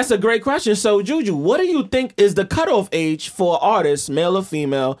nobody. So that's a great question. So Juju, what do you think is the cutoff age for artists, male or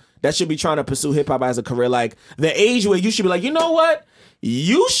female, that should be trying to pursue hip hop as a career? Like the age where you should be like, you know what?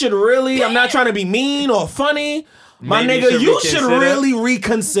 You should really, I'm not trying to be mean or funny. My Maybe nigga, you reconsider. should really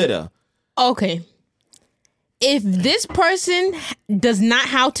reconsider. Okay. If this person does not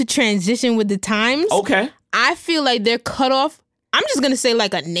how to transition with the times, Okay. I feel like their cutoff, I'm just going to say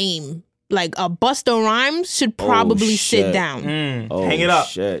like a name. Like a Busta Rhymes should probably sit shit. down. Oh, Hang it up.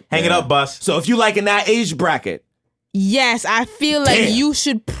 Shit, Hang it man. up, Bus. So if you like in that age bracket, Yes, I feel like Damn. you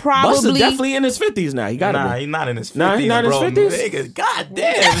should Busta probably... definitely in his 50s now. He got Nah, to he's not in his 50s, Nah, he not in his bro. 50s? Nigga,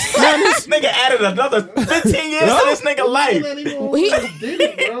 goddamn. This nigga added another 15 years to this nigga life. Not even old as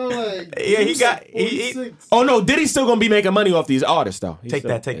Diddy, bro. Like, Yeah, he got... he 46. Oh no, Diddy's still gonna be making money off these artists though. He's Take still-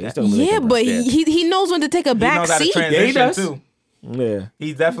 that, take he's that. still making Yeah, but money. he knows when to take a He back knows how to seat. transition, Yeah, he does. too. Yeah.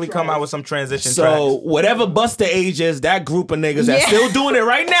 He's definitely come out with some transition So tracks. whatever Busta age is, that group of niggas that's Yeah. still doing it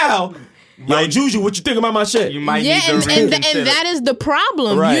right now. Yo, Juju, what you think about my shit? You might Yeah, need to and reconsider. that is the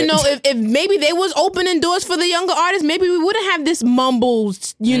problem. Right. You know, if maybe they was opening doors for the younger artists, maybe we wouldn't have this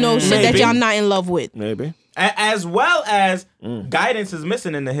mumbles, you know, shit that Maybe. y'all not in love with. Maybe. As well as guidance is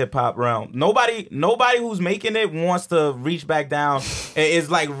missing in the hip hop realm. Nobody who's making it wants to reach back down. It's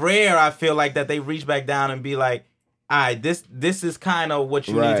like rare. I feel like that they reach back down and be like, all right, this is kind of what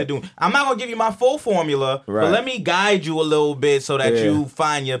you need Right. to do. I'm not gonna give you my full formula, Right. but let me guide you a little bit so that Yeah. you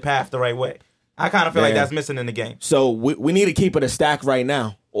find your path the right way. I kind of feel like Damn. that's missing in the game. So we need to keep it a stack right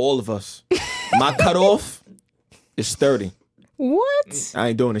now. All of us. My cutoff is 30. What? I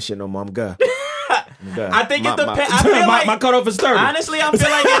ain't doing this shit no more. I'm good. I'm good. I think it My- depends. I feel like my cutoff is 30. honestly, I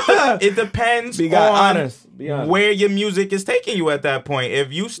feel like it depends Be on honest. Be honest. where your music is taking you at that point.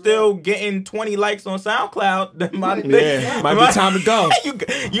 If you still getting 20 likes on SoundCloud, then might be time to go.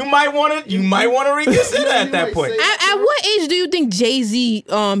 You might want to reconsider at that point. At what age do you think Jay-Z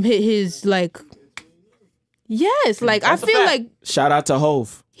hit his like? Yes, like That's a I feel fact. like Shout out to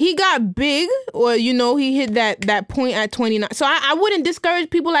Hove. he got big, or you know, he hit that point at 29. So I wouldn't discourage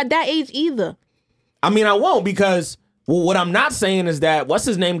people at that age either. I mean, I won't because what I'm not saying is that what's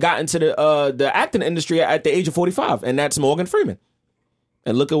his name got into the acting industry at the age of 45, and that's Morgan Freeman.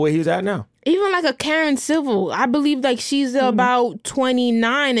 And look at where he's at now. Even like a Karen Civil, I believe like she's about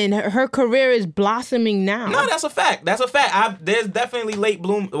 29 and her career is blossoming now. No, that's a fact. That's a fact. There's definitely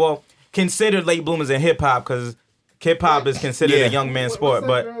considered late bloomers in hip hop because hip hop is considered Yeah. a young man's sport.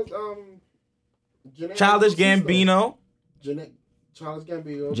 What's that But girl's, Janae Childish Aiko's sister? Gambino, Childish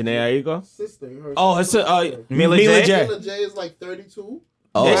Gambino. Janae Aiko? Sister. Her Oh, it's sister. Mila Mila J. J. Mila J is like 32.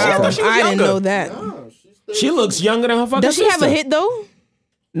 Oh, Yeah, I okay. thought she was I didn't younger. know that. Nah, she's 32. She looks younger than her fucking Does she have a sister. hit though?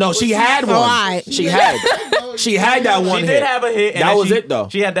 No, she had one. Oh, alright. She had. She had that one She hit. did have a hit. And That then was she- it, though.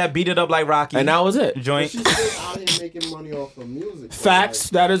 She had that Beat It Up Like Rocky And that was it. joint. She's still out here making money off of music. Facts.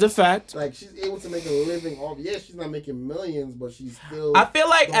 That is a fact. Like she's able to make a living off. Yeah, she's not making millions, but she's still. I feel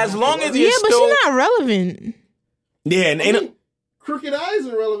like as long as Yeah, you're but still... she's not relevant. Yeah, and I ain't mean, Crooked Eye is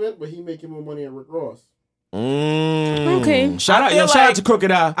irrelevant, but he making more money than Rick Ross. Okay. Shout I out, feel shout out like- to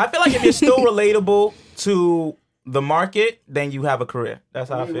Crooked Eye. I feel like if you're still relatable to the market, then you have a career. That's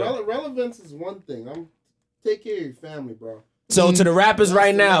how I mean, feel. relevance is one thing. Take care of your family, bro. So to the rappers That's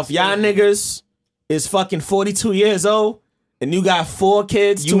right the now, next if y'all thing. niggas is fucking 42 years old and you got 4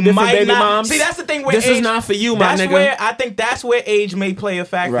 kids, 2 different might baby not- moms, See, that's the thing. Where this is age- not for you, my That's nigga. where I think age may play a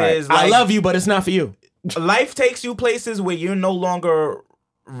factor. Right. Is like, I love you, but it's not for you. life takes you places where you're no longer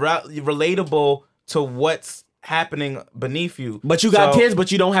relatable to what's happening beneath you. But you got So, kids,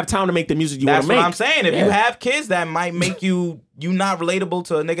 but you don't have time to make the music you want That's to make. what I'm saying. If you Yeah. have kids, that might make you not relatable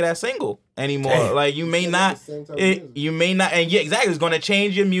to a nigga that's single anymore. Damn. Like you may Yeah, not, that's the same type of music. you may not, and yeah, exactly. It's going to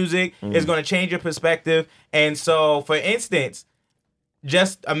change your music. It's going to change your perspective. And so, for instance,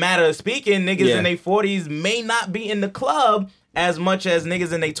 just a matter of speaking, niggas Yeah. in their 40s may not be in the club as much as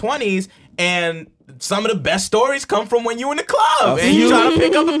niggas in their 20s, and some of the best stories come from when you in the club and you few- trying to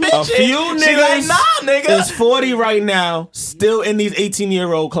pick up a bitch. A few and she like, niggas nah, nigga. is 40 right now, still in these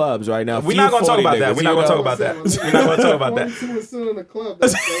 18-year-old clubs right now. We're Few not gonna talk 40 about that. niggas, We're not you gonna know? talk about that. We're not gonna talk about that. 42 is still in the club.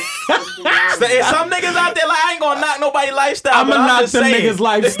 That's So, there's some niggas out there like I ain't gonna knock nobody lifestyle. I'm but gonna knock just them saying. niggas'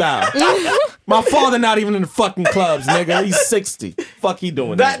 lifestyle. My father not even in the fucking clubs, nigga. He's 60. Fuck he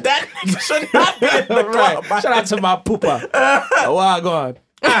doing That nigga should not be in the Right. club. Shout out to my poopa. Oh, wow, go on.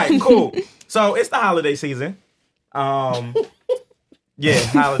 All right, cool. So it's the holiday season. Yeah,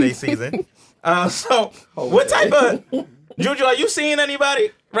 holiday season. So, what type of Juju? Are you seeing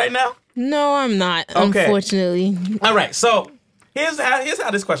anybody right now? No, I'm not. Okay. Unfortunately. All right. So here's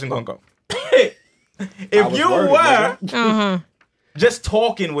how this question gonna go. If you were just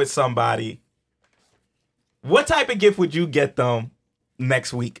talking with somebody, what type of gift would you get them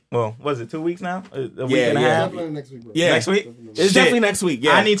next week? Well, was it 2 weeks now? A week and a half? Definitely next week, bro. Yeah. Next week? It's Shit. definitely next week.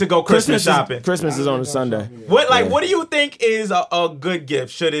 Yeah, I need to go Christmas shopping. Christmas is on a Sunday. What do you think is a good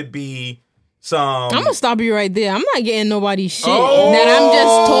gift? Should it be some? I'm gonna stop you right there. I'm not getting nobody's shit Oh. that I'm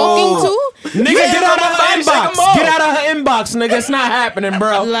just talking to. Nigga, Yeah, get out of her nobody shake 'em inbox. off. Get out of her inbox, nigga. It's not happening,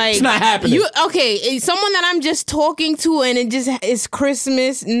 bro. Like It's not happening. it's someone that I'm just talking to, and it's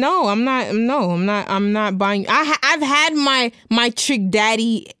Christmas. No, I'm not. No, I'm not buying. I've had my trick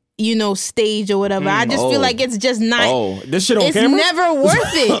daddy, stage or whatever. I just feel like it's just not. Oh, this shit on It's camera? never worth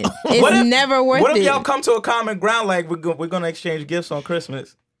it. It's never worth What if it. y'all come to a common ground like we're gonna exchange gifts on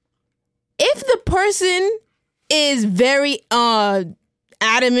Christmas? If the person is very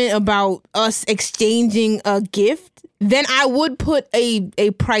adamant about us exchanging a gift, then I would put a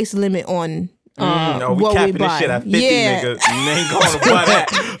price limit on No, we what capping we this buy. shit at 50, Yeah. nigga. You ain't going to buy that.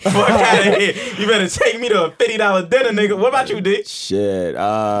 Fuck out of here. You better take me to a $50 dinner, nigga. What about you, D? Shit.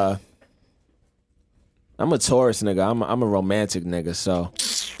 I'm a Taurus nigga. I'm a romantic nigga. So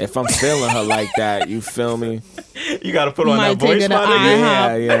if I'm feeling her like that, you feel me? You got to put on Might that voice, take my her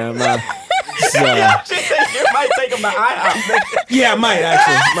to nigga. Yeah. You might take him to IHOP, nigga. Yeah, I might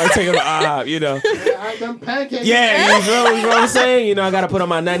actually. Might take him to IHOP, you know. I them pancakes. Yeah, you know what I'm saying? I got to put on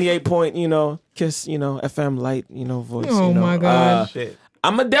my 98 point, Kiss, FM light, voice. Oh, my God. Shit.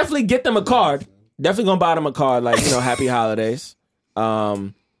 I'm going to definitely get them a card. Definitely going to buy them a card, like, happy holidays.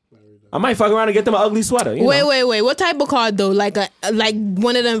 I might fuck around and get them an ugly sweater. Wait. What type of card though? Like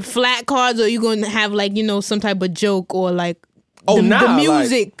one of them flat cards, or you gonna have some type of joke or like the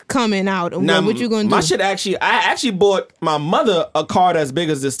music coming out? What you gonna do? My shit I actually bought my mother a card as big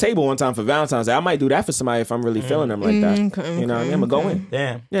as this table one time for Valentine's Day. I might do that for somebody if I'm really feeling them like that. You know what I mean? I'm gonna go in.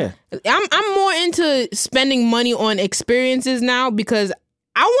 Damn. Yeah. I'm more into spending money on experiences now because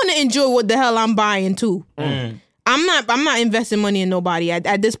I want to enjoy what the hell I'm buying too. I'm not investing money in nobody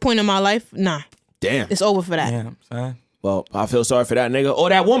at this point in my life. Nah, Damn. it's over for that. Damn, son. Well, I feel sorry for that nigga or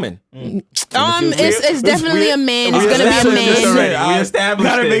that woman. It's definitely a man. It's gonna be a man. We established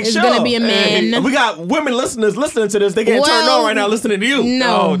Gotta it. make It's sure. gonna be a man. Hey, we got women listeners listening to this. They getting turned Well, on right now listening to you.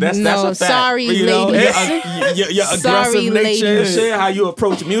 No, that's a fact. sorry, You know, ladies. your Sorry, aggressive nature and ladies. shit, how you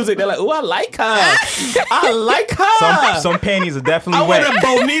approach music. They're like, oh, I like her. I like her. Some panties are definitely I wet. want to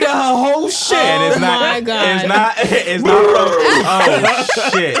Bonita her whole shit. And it's not. my God. It's not. Oh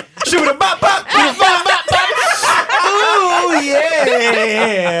shit! Shoot a bop bop bop bop bop. Oh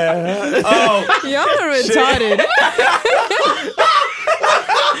yeah. Oh, Y'all are retarded.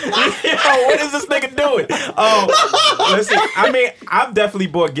 yo, what is this nigga doing? Oh, listen. I mean, I've definitely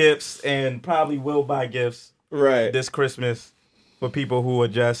bought gifts and probably will buy gifts Right. this Christmas for people who are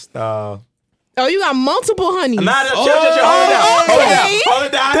just. Oh, you got multiple honeys. Nah, chill, hold it down. okay. Hold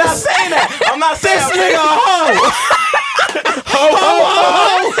it down. I'm not saying that. I'm not saying This nigga a hoe.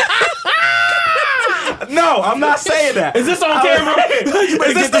 Ho. No, I'm not saying that. Is this on camera? You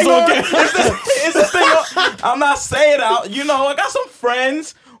better get this on camera. Is this thing on? I'm not saying that. I got some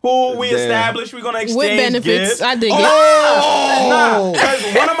friends who we Damn. established we're gonna exchange With benefits. gifts. I dig it. Nah, because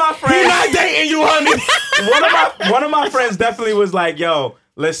one of my He friends, not dating you, honey. one of my friends definitely was like, "Yo,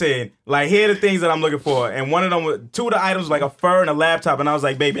 listen, like here are the things that I'm looking for." And one of them, two of the items, like a fur and a laptop. And I was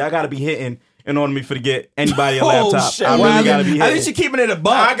like, "Baby, I gotta be hitting in order for me to get anybody a laptop. Oh, shit. I really gotta be At hitting." least you keeping it a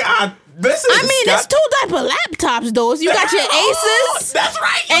buck. This is. I mean, it's two type of laptops though. You got your Asus That's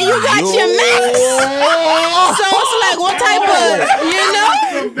right. and you got your Macs. So it's like what type of,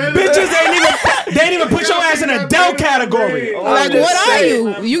 Bitches ain't even put your ass in a Dell category. like what are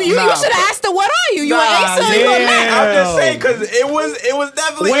you? You should have asked her, what are you? You an Asus or you a Mac? I'm just saying because it was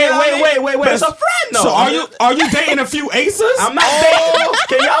definitely. Wait. But it's a friend though. So are you dating a few aces? I'm not dating.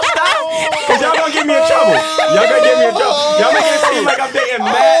 Can y'all stop? Because y'all gonna get me in trouble. Y'all gonna get me in trouble. Y'all making it seem like I'm dating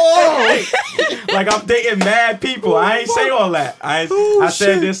mad. Like I'm dating mad people. I ain't say all that. I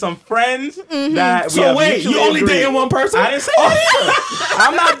said there's some friends that we So have wait, you mutually only agreed. dating one person? I didn't say that either.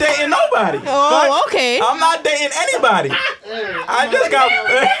 I'm not dating nobody. Oh, okay. I'm not dating anybody. I just got.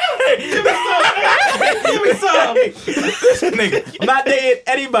 Listen, nigga, I'm not dating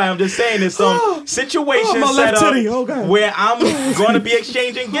anybody. I'm just saying there's some situations my set left up titty. Oh, God. where I'm going to be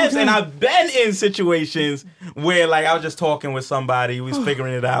exchanging gifts, and I've been in situations where, like, I was just talking with somebody, we was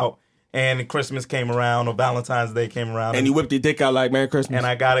figuring it out, and Christmas came around or Valentine's Day came around, And you whipped your dick out like Merry Christmas. and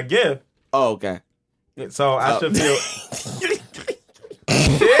I got a gift. Oh, okay. So I should feel.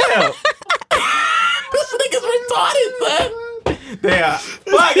 Damn. This nigga's retarded, son. Damn.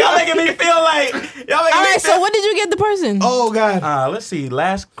 Fuck, y'all making me feel like. Y'all making All me right, feel. so what did you get the person? Oh God. Let's see.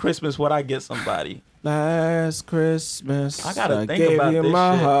 Last Christmas, what I get somebody? Last Christmas, I gotta think gave about you this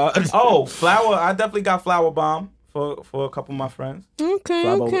my shit. heart. Oh, flower. I definitely got flower bomb for a couple of my friends. Okay,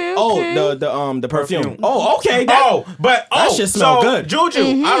 Flower- okay, Oh, okay. the perfume. Perfume. Oh, okay. That shit smell so, good.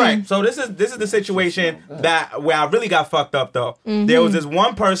 Juju. All right. So this is the situation that where I really got fucked up though. There was this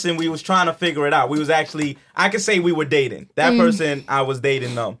one person we was trying to figure it out. We was actually I could say we were dating. That person I was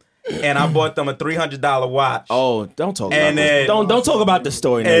dating them. And I bought them a $300 watch. Oh, don't talk And about then- this. Don't talk about this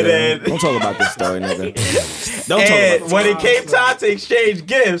story, And nigga. then- Don't talk about this story, nigga. Don't talk And about when it came time to exchange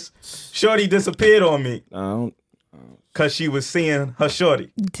gifts, Shorty disappeared on me this. because she was seeing her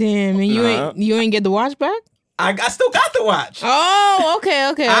shorty. Damn, and you ain't get the watch back? I still got the watch. Oh, okay.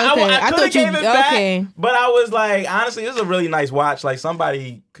 I I could have thought gave it back, okay. but I was like, honestly, this is a really nice watch. Like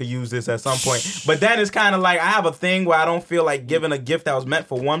somebody could use this at some point. But then it's kind of like I have a thing where I don't feel like giving a gift that was meant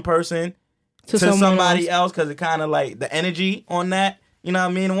for one person to somebody else because it kind of like the energy on that. You know what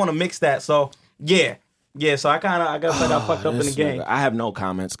I mean? I want to mix that. So yeah. So I guess I got fucked up in the This game. nigga, I have no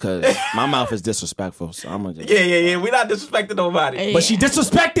comments because my mouth is disrespectful. So I'm gonna just. Yeah. We not disrespecting nobody. But she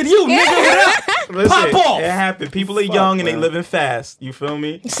disrespected you, nigga. Listen, Pop off. it happened. People are young and they living fast. You feel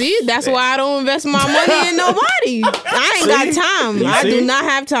me? See, that's why I don't invest my money in nobody. I ain't got time. You I see? do not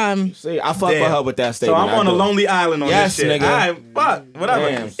have time. See, I fuck with Damn. her with that So statement. I'm on I a do. lonely island on Yes, this shit. nigga. All right, fuck, whatever.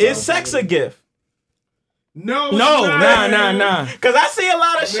 Damn, Is son. sex a gift? No, No, it's not. nah. Cause I see a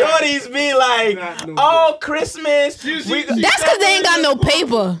lot of shorties be like, Not no "Oh, Christmas." That's because they ain't got no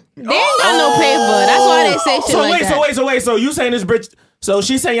paper. They ain't got no paper. That's why they say shit So like that. wait. So you saying this bitch? So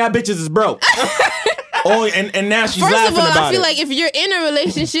she's saying y'all bitches is broke. Oh, and now she's First laughing of all, about I feel it. like if you're in a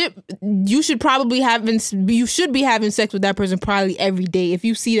relationship, you should be having sex with that person probably every day. If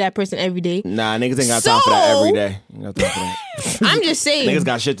you see that person every day, Nah, niggas ain't got time for that So- every day. Ain't got time for that. I'm just saying. Niggas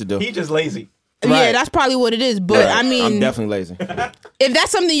got shit to do. He just lazy. Yeah, Right. that's probably what it is. But Right. I mean, I'm definitely lazy. if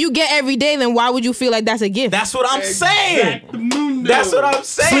that's something you get every day, then why would you feel like that's a gift? That's what I'm saying. That's what I'm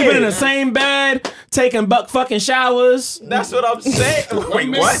saying. Sleeping in the same bed, taking buck fucking showers, That's what I'm saying. Wait,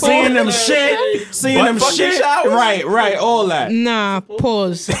 what? seeing them shit, seeing Butt them fucking shit. showers? Right, all that. Nah,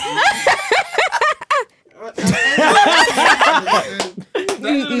 pause.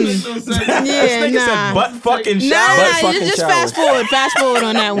 Yeah, Nigga said nah. butt fucking Nah, shower. Butt nah, fucking just showers. fast forward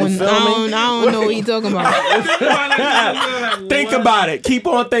on that one. feel me? I don't know what you talking about. Think about it. Keep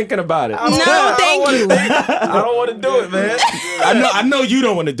on thinking about it. No, thank you. I don't want to do it, man. I know you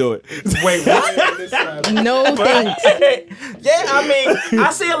don't want to do it. Wait, what? No thanks. Yeah, I mean,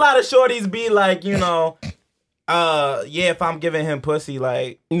 I see a lot of shorties be like, you know, if I'm giving him pussy,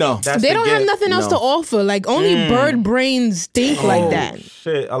 like, No. that's They the don't have gift. nothing else No. to offer. Like only bird brains think like that.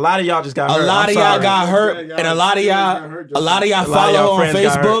 Shit, a lot of y'all just got A hurt. lot I'm of y'all sorry. got hurt, Yeah, y'all- and a lot of got y'all hurt. follow y'all her on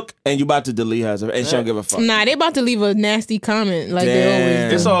friends got hurt. Facebook, and you about to delete her, and she don't give a fuck. Nah, they about to leave a nasty comment like they always Damn.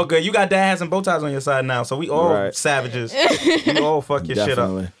 do. It's all good. You got dad hats and bow ties on your side now, so we all Right. savages. We all fuck your shit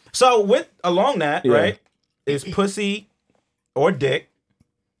Definitely. up. So along that, Yeah. right, is pussy or dick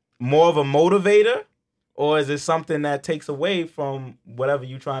more of a motivator, or is it something that takes away from whatever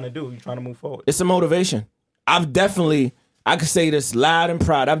you're trying to do? You're trying to move forward. It's a motivation. I could say this loud and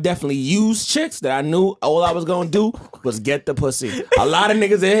proud. I've definitely used chicks that I knew all I was gonna do was get the pussy. A lot of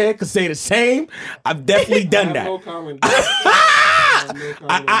niggas in here could say the same. I've definitely done that. No comment.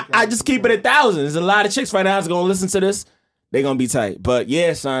 I just keep it 1,000. There's a lot of chicks right now that's gonna listen to this. They gonna be tight. But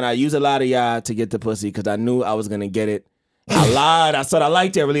yeah, son, I use a lot of y'all to get the pussy because I knew I was gonna get it. I lied. I said I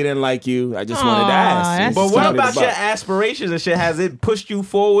liked you. I really didn't like you. I just wanted to ask. that's But what Stop about your aspirations and shit? Has it pushed you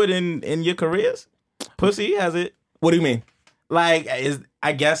forward in your careers? Pussy, has it? What do you mean? Like,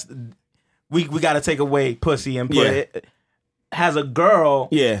 I guess we got to take away pussy and put Yeah. it. Has a girl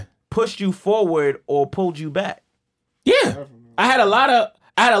Yeah. pushed you forward or pulled you back? Yeah. I had a lot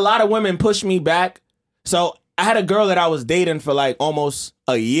of women push me back. So I had a girl that I was dating for like almost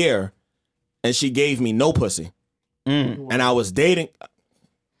a year, and she gave me no pussy. And I was dating.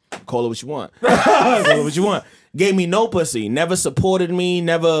 Call it what you want. Call it what you want. Gave me no pussy. Never supported me.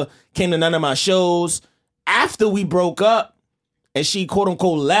 Never came to none of my shows. After we broke up, and she quote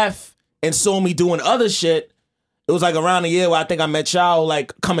unquote left and saw me doing other shit. It was like around a year where I think I met y'all,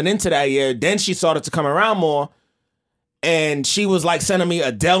 like coming into that year. Then she started to come around more. And she was like sending me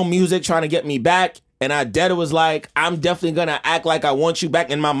Adele music, trying to get me back. And I dead was like, I'm definitely gonna act like I want you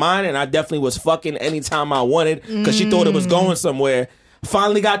back in my mind. And I definitely was fucking anytime I wanted because she thought it was going somewhere.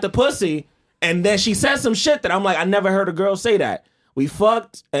 Finally got the pussy. And then she said some shit that I'm like, I never heard a girl say that. We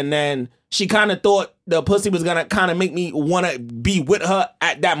fucked, and then she kind of thought the pussy was gonna kind of make me want to be with her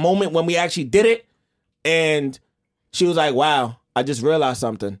at that moment when we actually did it. And she was like, wow, I just realized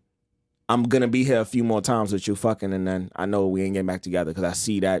something. I'm gonna be here a few more times with you fucking, and then I know we ain't getting back together because I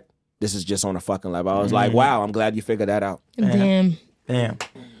see that this is just on a fucking level. I was like, wow, I'm glad you figured that out. Damn.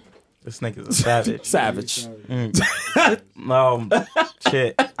 This nigga's a savage. Savage.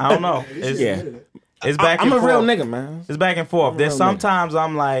 Shit. I don't know. It's back and I'm a forth. real nigga, man. It's back and forth. There's real sometimes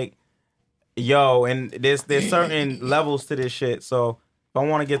I'm like, yo, and there's certain levels to this shit. So if I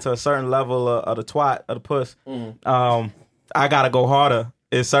want to get to a certain level of the twat, of the puss, I gotta go harder.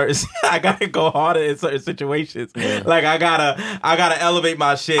 I gotta go harder in certain situations. Like I gotta elevate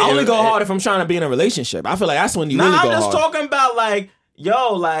my shit. I only go hard if I'm trying to be in a relationship. I feel like that's when you Nah, really go I'm just hard. talking about like,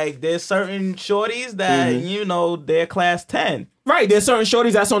 yo, like there's certain shorties that you know they're class 10. Right, there's certain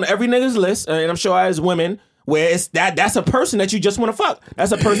shorties that's on every nigga's list, and I'm sure as women, where it's that's a person that you just want to fuck.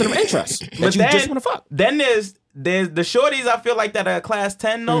 That's a person of interest that you just want to fuck. Then there's the shorties I feel like that are class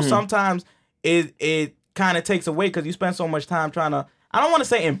 10 though. Sometimes it kind of takes away because you spend so much time trying to. I don't want to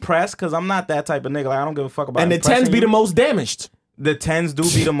say impress because I'm not that type of nigga. Like I don't give a fuck about. And the tens be the most damaged. The tens do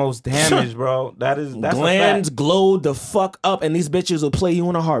be the most damaged, bro. That's Glands a fact. glowed the fuck up, and these bitches will play you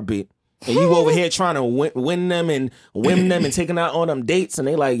in a heartbeat. And you over here trying to win them and win them and taking out on them dates, and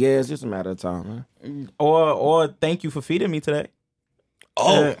they like, yeah, it's just a matter of time, man. Or thank you for feeding me today.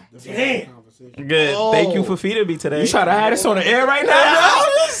 Oh, damn. Good. Oh. Thank you for feeding me today. You try to hide this on the air right now?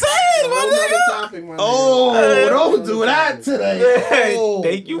 I'm just saying, my nigga. Oh, don't do that today. Oh,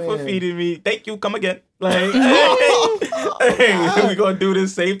 Thank you for man. feeding me. Thank you. Come again. Like, hey, we gonna do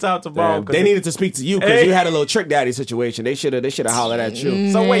this same time tomorrow. They needed to speak to you because you had a little trick daddy situation. They should have hollered at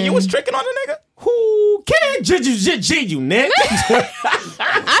you. So wait, you was tricking on the nigga? Who can't you, Nick?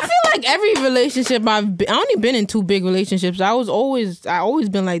 I feel like every relationship I only been in 2 big relationships. I always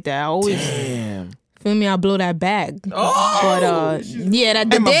been like that. I always feel me. I blow that bag. Oh, But yeah, that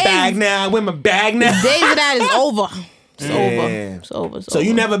the In my days, bag now. I'm in my bag now. the days of that is over. It's Damn. over. It's over. So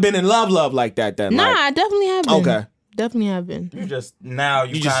you never been in love like that then? Nah, like, I definitely have been. Okay. Definitely have been. you just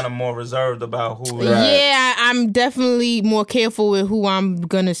kind of more reserved about who. Yeah, I'm definitely more careful with who I'm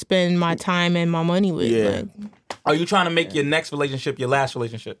gonna spend my time and my money with. Yeah. Like, Are you trying to make your next relationship your last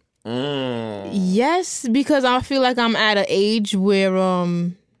relationship? yes, because I feel like I'm at an age where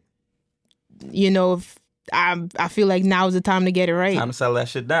you know, if I feel like now's the time to get it right. Time to settle that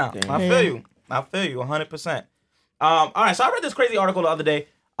shit down. I feel you. 100%. All right, so I read this crazy article the other day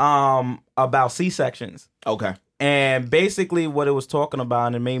about C-sections. Okay. And basically what it was talking about,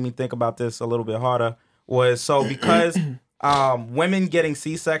 and it made me think about this a little bit harder, was so because women getting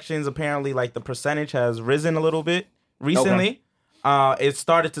C-sections, apparently like the percentage has risen a little bit recently. It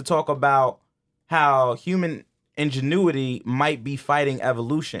started to talk about how human ingenuity might be fighting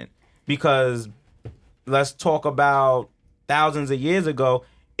evolution. Because let's talk about thousands of years ago,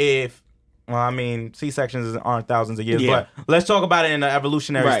 C-sections aren't thousands of years, but let's talk about it in an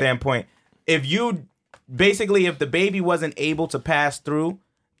evolutionary standpoint. If the baby wasn't able to pass through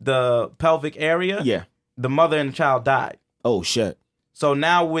the pelvic area, the mother and the child died. Oh, shit. So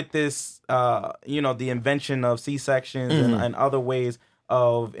now with this, the invention of C-sections and other ways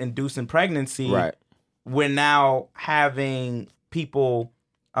of inducing pregnancy, we're now having people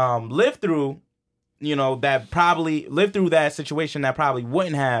live through that situation that probably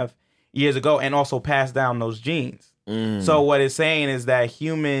wouldn't have years ago, and also pass down those genes. So what it's saying is that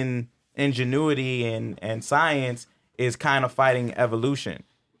human ingenuity and science is kind of fighting evolution.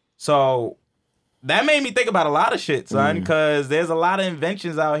 So that made me think about a lot of shit, son, because there's a lot of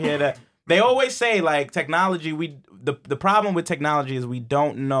inventions out here that they always say, like, technology, the problem with technology is we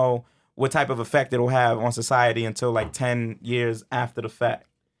don't know what type of effect it'll have on society until like 10 years after the fact.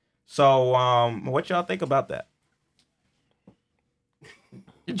 So what y'all think about that?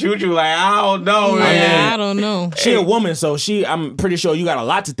 Juju, like, I don't know, man. I don't know. She a woman, so I'm pretty sure you got a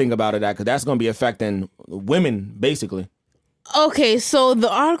lot to think about of that, because that's going to be affecting women, basically. Okay, so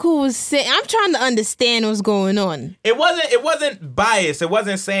the article was saying, I'm trying to understand what's going on. It wasn't biased. It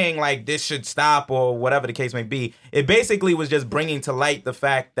wasn't saying like this should stop or whatever the case may be. It basically was just bringing to light the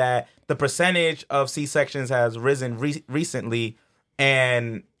fact that the percentage of C-sections has risen recently,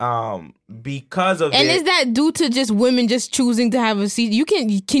 and because of And is that due to just women just choosing to have a C?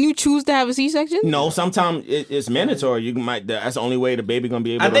 Can you choose to have a C-section? No, sometimes it's mandatory. That's the only way the baby going to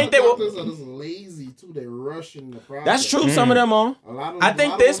be able to. I think they will. Doctors are just lazy too. They're rushing the process. That's true. Some of them are. I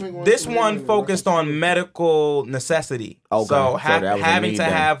think this one focused on medical necessity. Okay. So that was a having need to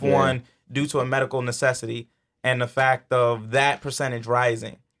then. have Yeah. one due to a medical necessity, and the fact of that percentage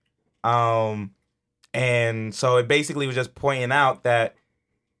rising. And so it basically was just pointing out that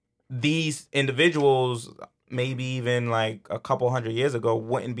these individuals, maybe even like a couple 100 years ago,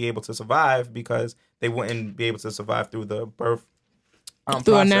 wouldn't be able to survive because they wouldn't be able to survive through the birth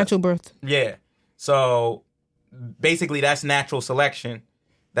through process. a natural birth. Yeah. So basically, that's natural selection.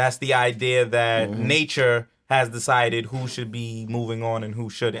 That's the idea that nature has decided who should be moving on and who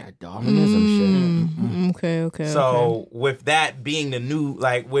shouldn't. Darwinism shit. Okay. So with that being the new,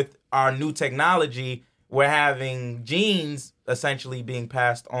 like with our new technology, we're having genes essentially being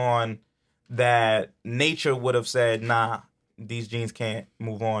passed on that nature would have said, nah, these genes can't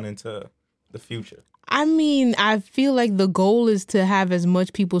move on into the future. I mean, I feel like the goal is to have as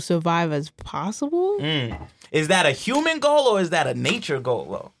much people survive as possible. Is that a human goal or is that a nature goal,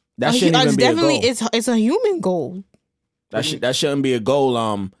 though? That shouldn't even It's be a definitely goal. it's a human goal. That shouldn't be a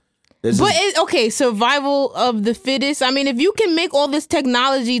goal. Okay, survival of the fittest. I mean, if you can make all this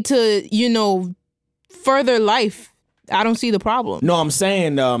technology to, further life, I don't see the problem. No, I'm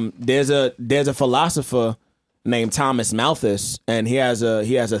saying there's a philosopher named Thomas Malthus, and he has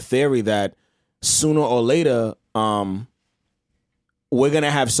a theory that sooner or later we're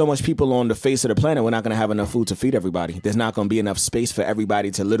gonna have so much people on the face of the planet, we're not gonna have enough food to feed everybody. There's not gonna be enough space for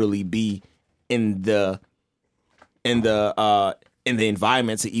everybody to literally be in the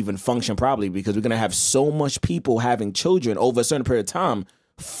environment to even function properly, because we're gonna have so much people having children over a certain period of time.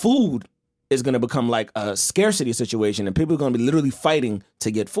 Food is gonna become like a scarcity situation, and people are gonna be literally fighting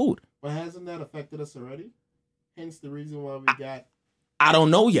to get food. But hasn't that affected us already? Hence the reason why we got. I don't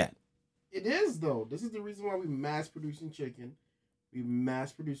know yet. It is though. This is the reason why we mass producing chicken, we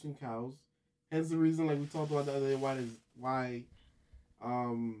mass producing cows. Hence the reason, like we talked about the other day,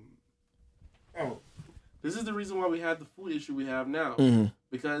 this is the reason why we have the food issue we have now.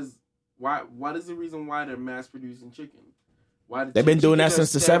 Because why? What is the reason why they're mass producing chicken? Why They've been doing that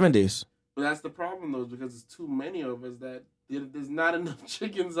since the 70s. But that's the problem though, because there's too many of us that there's not enough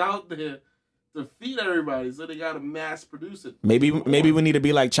chickens out there to feed everybody, so they gotta mass produce it. Maybe we need to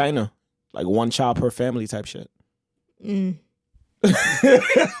be like China, like one child per family type shit. I mean,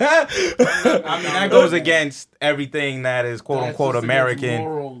 that goes against everything that is quote unquote American.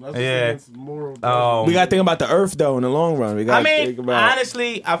 Moral. We got to think about the earth though in the long run. We got to think about.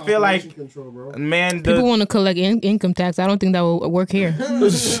 Honestly, I feel like, control, bro. man, People want to collect income tax. I don't think that will work here.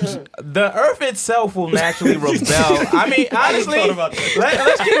 the earth itself will naturally rebel. I mean, honestly,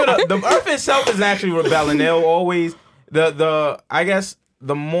 let's keep it up. The earth itself is naturally rebelling. They'll always I guess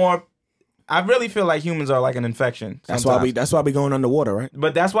the more. I really feel like humans are like an infection. That's why we going underwater, right?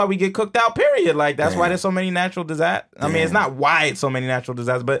 But that's why we get cooked out, period. Like, that's why there's so many natural disasters. I mean, it's not why it's so many natural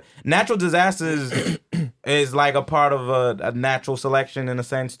disasters, but natural disasters is like a part of a natural selection in a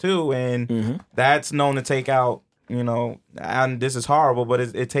sense, too. And that's known to take out, and this is horrible, but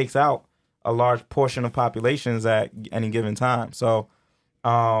it takes out a large portion of populations at any given time. So,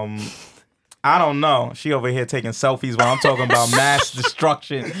 I don't know. She over here taking selfies while I'm talking about mass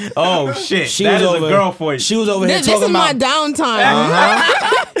destruction. Oh shit, that is a girl for you. She was over here This talking is my about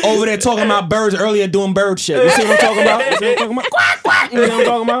downtime. over there talking about birds earlier, doing bird shit. You see what I'm talking about? You see what I'm talking about? Quack quack. You know what I'm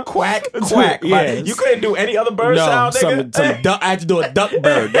talking about? Quack quack. Yes. You couldn't do any other bird sound, nigga. some duck. I had to do a duck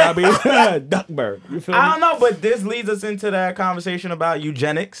bird. I mean, duck bird. You feel me? I don't know, but this leads us into that conversation about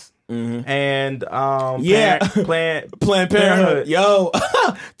eugenics. And Planned Parenthood. Yo,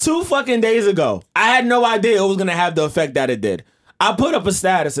 2 fucking days ago, I had no idea it was gonna have the effect that it did. I put up a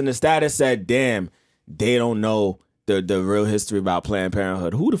status, and the status said, "Damn, they don't know the real history about Planned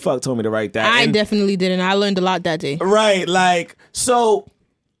Parenthood." Who the fuck told me to write that? I definitely didn't. I learned a lot that day. Right, like, so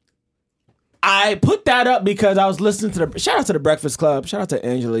I put that up because I was listening to shout out to the Breakfast Club, shout out to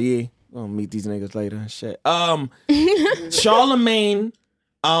Angela Yee. We'll meet these niggas later and shit. Charlemagne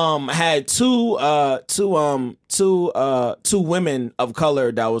had two women of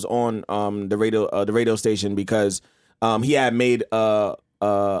color that was on the radio station, because he had made a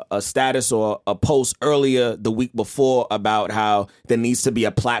status or a post earlier the week before about how there needs to be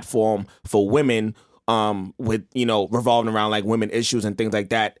a platform for women with revolving around like women issues and things like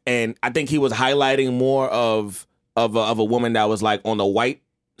that. And I think he was highlighting more of a woman that was like on the white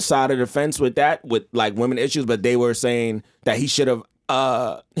side of the fence with like women issues, but they were saying that he should have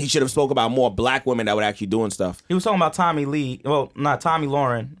spoke about more black women that were actually doing stuff. He was talking about Tommy Lee. Well, not Tommy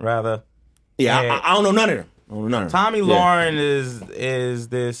Lauren, rather. Yeah. I don't know none of them. Tommy Lauren is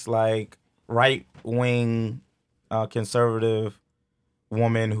this like right wing conservative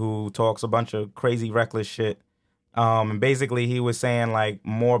woman who talks a bunch of crazy reckless shit. And basically he was saying like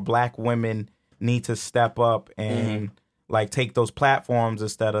more black women need to step up and like take those platforms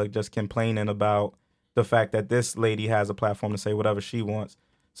instead of just complaining about the fact that this lady has a platform to say whatever she wants.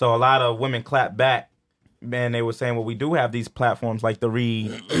 So a lot of women clap back, and they were saying, well, we do have these platforms like the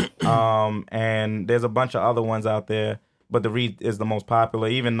and there's a bunch of other ones out there, but the Read is the most popular.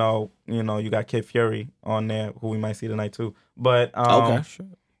 Even though you got Kid Fury on there, who we might see tonight too. But Okay, sure.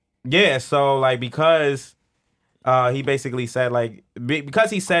 yeah. So like because he basically said because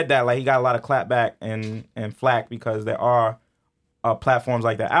he said that he got a lot of clapback and flack because there are platforms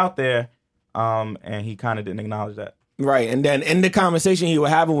like that out there, and he kind of didn't acknowledge that. Right, and then in the conversation he was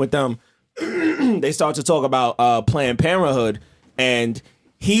having with them, they start to talk about Planned Parenthood, and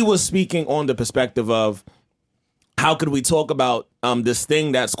he was speaking on the perspective of how could we talk about this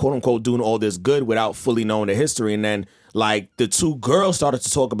thing that's quote unquote doing all this good without fully knowing the history, and then the two girls started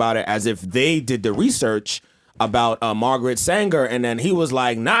to talk about it as if they did the research about Margaret Sanger, and then he was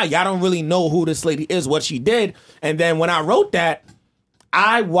like, nah, y'all don't really know who this lady is, what she did. And then when I wrote that,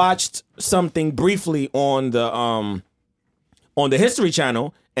 I watched something briefly on the History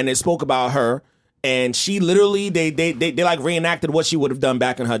Channel, and it spoke about her, and she literally they reenacted what she would have done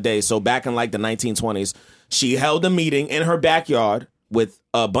back in her day. So back in the 1920s, she held a meeting in her backyard with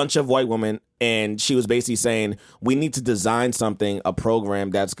a bunch of white women, and she was basically saying we need to design a program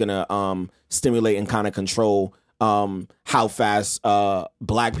that's gonna stimulate and kind of control how fast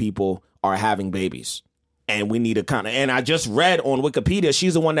black people are having babies. And we need to and I just read on Wikipedia,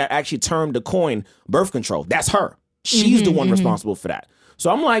 she's the one that actually termed the coin birth control. That's her. She's the one responsible for that. So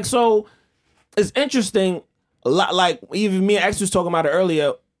I'm like, so it's interesting. Like even me and X was talking about it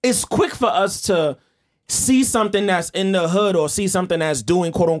earlier. It's quick for us to see something that's in the hood or see something that's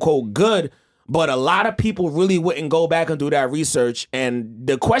doing quote unquote good. But a lot of people really wouldn't go back and do that research. And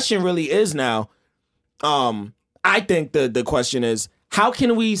the question really is now, I think the question is, how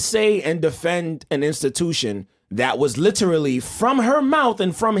can we say and defend an institution that was literally from her mouth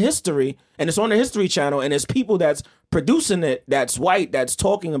and from history, and it's on the History Channel, and it's people that's producing it, that's white, that's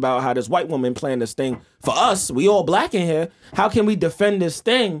talking about how this white woman planned this thing for us, we all black in here. How can we defend this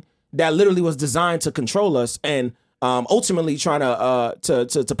thing that literally was designed to control us and ultimately trying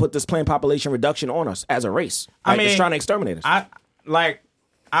to put this planned population reduction on us as a race? Right? I mean, it's trying to exterminate us. I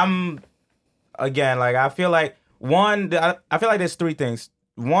feel like there's three things.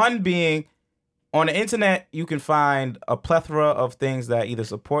 One being, on the internet, you can find a plethora of things that either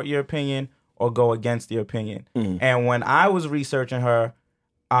support your opinion or go against your opinion. And when I was researching her,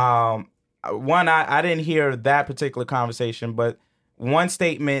 I didn't hear that particular conversation, but one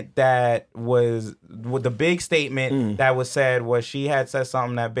statement that was the big statement that was said was she had said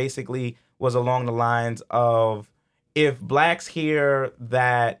something that basically was along the lines of, if blacks hear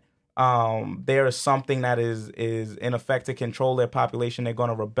that there is something that is in effect to control their population, they're going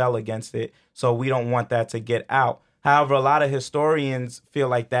to rebel against it. So we don't want that to get out. However, a lot of historians feel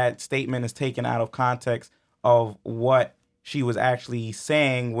like that statement is taken out of context of what she was actually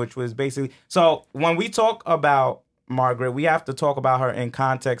saying, which was basically, so when we talk about Margaret, we have to talk about her in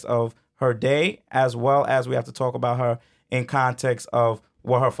context of her day, as well as we have to talk about her in context of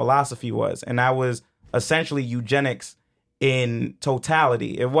what her philosophy was. And that was essentially eugenics in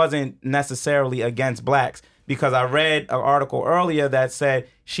totality. It wasn't necessarily against blacks, because I read an article earlier that said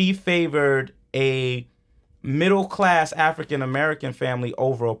she favored a middle-class African-American family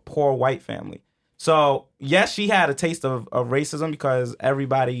over a poor white family. So, yes, she had a taste of racism, because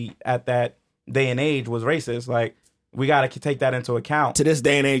everybody at that day and age was racist. Like, we got to take that into account. To this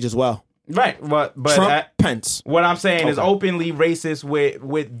day and age as well. Right. But Trump, Pence. What I'm saying is openly racist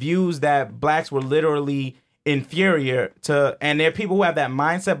with views that blacks were literally inferior to, and there are people who have that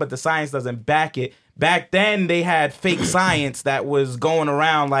mindset, but the science doesn't back it. Back then, they had fake science that was going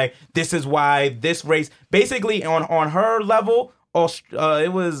around like, this is why this race, basically on her level,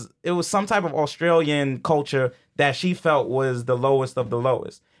 it was some type of Australian culture that she felt was the lowest of the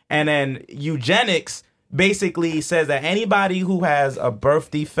lowest. And then eugenics basically says that anybody who has a birth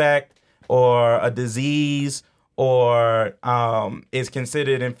defect or a disease or is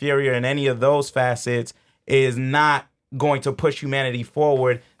considered inferior in any of those facets is not going to push humanity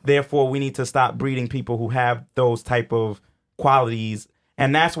forward. Therefore, we need to stop breeding people who have those type of qualities.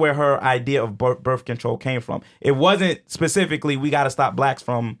 And that's where her idea of birth control came from. It wasn't specifically, we got to stop blacks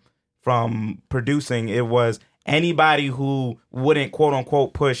from producing. It was anybody who wouldn't, quote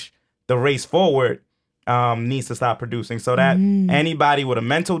unquote, push the race forward needs to stop producing. So that anybody with a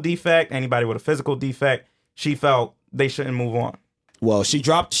mental defect, anybody with a physical defect, she felt they shouldn't move on. Well, she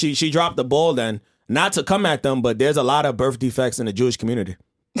dropped the ball then. Not to come at them, but there's a lot of birth defects in the Jewish community.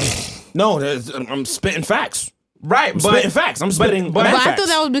 No, I'm spitting facts. Right, I'm spitting facts. I'm spitting But mad I facts. thought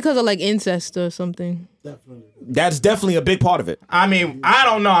that was because of like incest or something. That's definitely a big part of it. I mean, I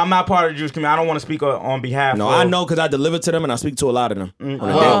don't know. I'm not part of the Jewish community. I don't want to speak on behalf. No, of, I know because I deliver to them and I speak to a lot of them. On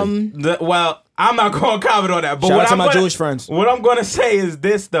a daily. Well, I'm not going to comment on that. But Shout what out to I'm my gonna- Jewish friends. What I'm going to say is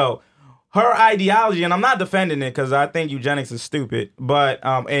this though. Her ideology, and I'm not defending it because I think eugenics is stupid, but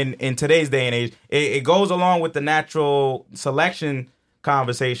in today's day and age, it goes along with the natural selection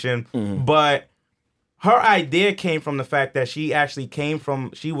conversation. Mm-hmm. But her idea came from the fact that she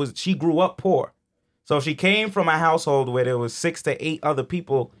grew up poor. So she came from a household where there was 6 to 8 other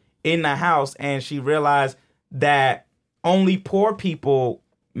people in the house, and she realized that only poor people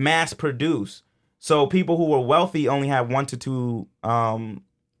mass produce. So people who were wealthy only had 1 to 2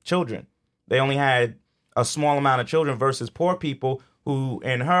 children. They only had a small amount of children versus poor people who,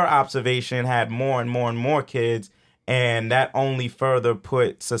 in her observation, had more and more and more kids, and that only further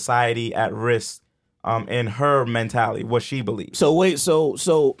put society at risk in her mentality, what she believes. So wait, so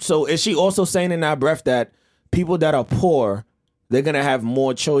is she also saying in that breath that people that are poor, they're gonna have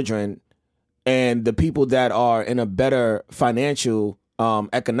more children, and the people that are in a better financial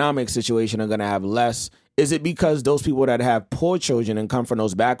economic situation are gonna have less? Is it because those people that have poor children and come from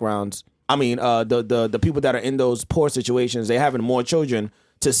those backgrounds, I mean, the people that are in those poor situations, they having more children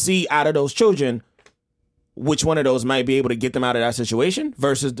to see out of those children which one of those might be able to get them out of that situation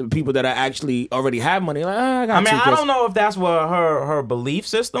versus the people that are actually already have money. Like, I got two I kids. don't know if that's what her belief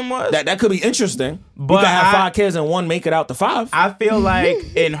system was. That could be interesting. But you could have I- 5 kids and one make it out to 5. I feel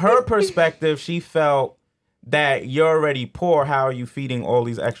like in her perspective, she felt that you're already poor. How are you feeding all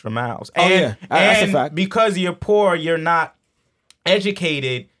these extra mouths? Oh, yeah. That's a fact. Because you're poor, you're not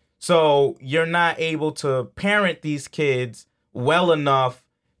educated, so you're not able to parent these kids well enough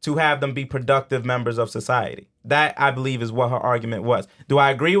to have them be productive members of society. That, I believe, is what her argument was. Do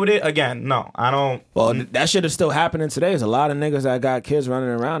I agree with it? Again, no, I don't. Well, that shit is still happening today. There's a lot of niggas that got kids running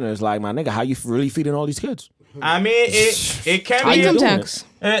around, and it's like, my nigga, how you really feeding all these kids? I mean, it can How be you Income doing tax.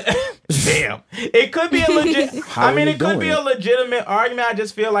 Damn. It could be a legit. How I mean, are you it could be doing a legitimate argument. I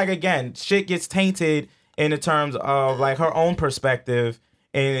just feel like, again, shit gets tainted in the terms of like her own perspective,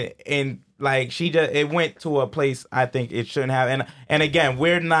 and like it went to a place I think it shouldn't have. And again,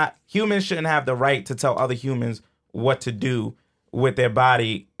 humans shouldn't have the right to tell other humans what to do with their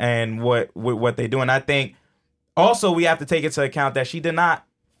body and what they do. And I think also we have to take into account that she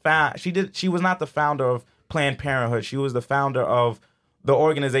was not the founder of Planned Parenthood. She was the founder of the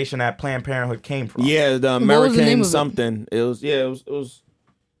organization that Planned Parenthood came from. Yeah, the was the name American of it? something. It was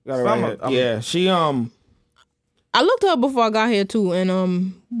got it right here. Some- Yeah, she I looked her up before I got here too,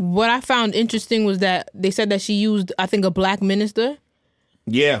 and what I found interesting was that they said that she used, I think, a black minister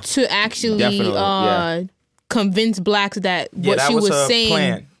yeah. to actually Definitely, yeah. convince blacks that Yeah, what that she was her saying.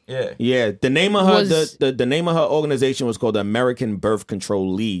 plan. Yeah. Yeah, the name of her Was- the name of her organization was called the American Birth Control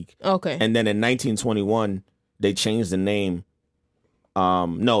League. Okay. And then in 1921 they changed the name.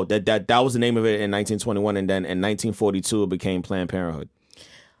 No, that was the name of it in 1921, and then in 1942 it became Planned Parenthood.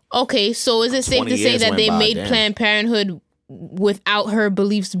 Okay, so is it safe 20 to say years that went they by, made damn. Planned Parenthood without her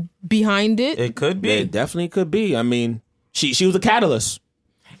beliefs behind it? It could be. It definitely could be. I mean, she was a catalyst.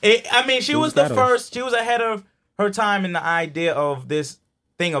 She was the better. first. She was ahead of her time in the idea of this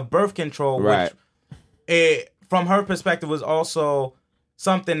thing of birth control, Right. which from her perspective was also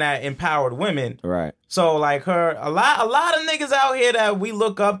something that empowered women. Right. So like a lot of niggas out here that we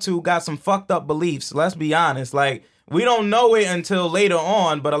look up to got some fucked up beliefs. Let's be honest. Like we don't know it until later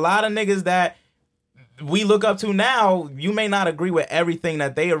on, but a lot of niggas that we look up to now, you may not agree with everything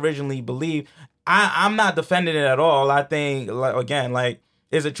that they originally believed. I'm not defending it at all. I think like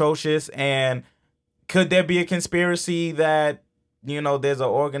it's atrocious, and could there be a conspiracy that there's an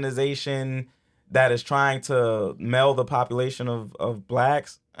organization that is trying to meld the population of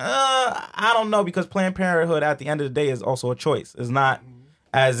blacks? I don't know, because Planned Parenthood at the end of the day is also a choice. It's not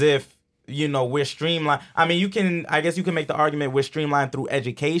as if we're streamlined. I mean, I guess you can make the argument we're streamlined through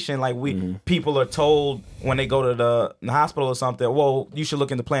education. Like people are told when they go to the hospital or something, well, you should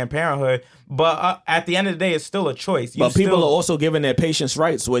look into Planned Parenthood. But at the end of the day, it's still a choice. But people are also given their patients'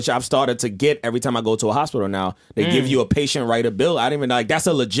 rights, which I've started to get every time I go to a hospital now. They give you a patient right of bill. I didn't even like that's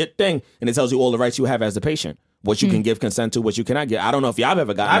a legit thing, and it tells you all the rights you have as a patient. What you can give consent to, what you cannot get. I don't know if y'all have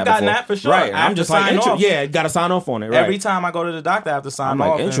ever gotten I've that gotten before. that for sure. Right. I have I'm just to like, sign off. yeah, got to sign off on it. Right. Every time I go to the doctor, I have to sign I'm like,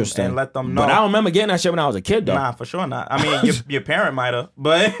 off interesting. and let them know. But I don't remember getting that shit when I was a kid, though. Nah, for sure not. I mean, your parent might have,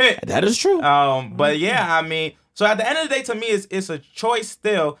 but That is true. but yeah, I mean, so at the end of the day, to me, it's a choice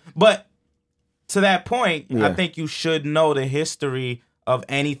still. But to that point, Yeah. I think you should know the history of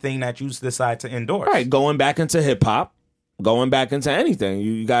anything that you decide to endorse. Right. Going back into hip hop, going back into anything.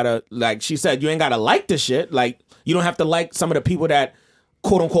 You gotta, like she said, you ain't gotta like the shit. Like, you don't have to like some of the people that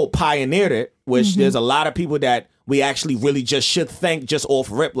quote unquote pioneered it, which there's a lot of people that we actually really just should thank just off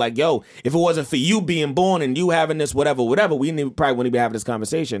rip. Like, yo, if it wasn't for you being born and you having this whatever, we probably wouldn't be having this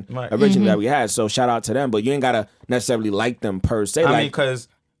conversation originally that we had. So shout out to them, but you ain't gotta necessarily like them per se. I mean, because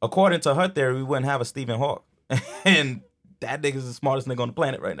according to her theory, we wouldn't have a Stephen Hawking, and that nigga's the smartest nigga on the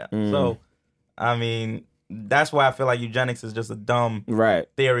planet right now. So, I mean, that's why I feel like eugenics is just a dumb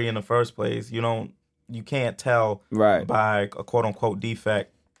theory in the first place. You can't tell by a quote unquote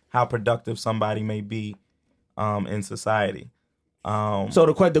defect how productive somebody may be in society. So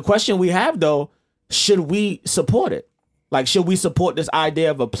the question we have though, should we support it? Like, should we support this idea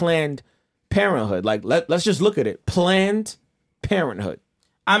of a Planned Parenthood? Like, let's just look at it. Planned Parenthood.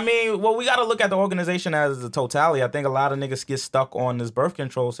 I mean, well, we got to look at the organization as a totality. I think a lot of niggas get stuck on this birth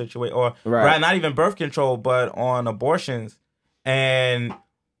control situation, or not even birth control, but on abortions. And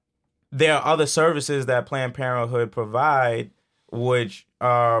there are other services that Planned Parenthood provide, which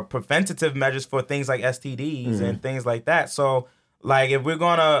are preventative measures for things like STDs and things like that. So, like, if we're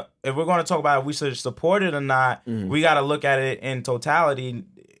gonna talk about if we should support it or not, we got to look at it in totality.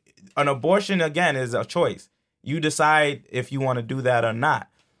 An abortion, again, is a choice. You decide if you want to do that or not.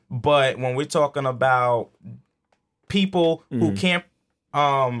 But when we're talking about people who can't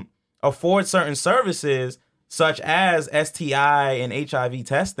afford certain services, such as STI and HIV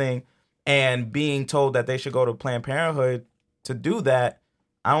testing, and being told that they should go to Planned Parenthood to do that,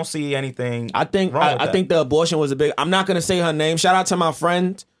 I don't see anything. I think the abortion was a big. I'm not gonna say her name. Shout out to my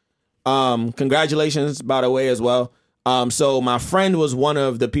friend. Congratulations, by the way, as well. So my friend was one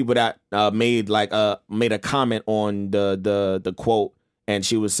of the people that made a comment on the quote, and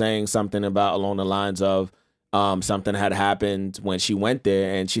she was saying something about along the lines of something had happened when she went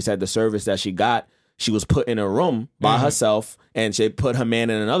there, and she said the service that she got, she was put in a room by herself, and she put her man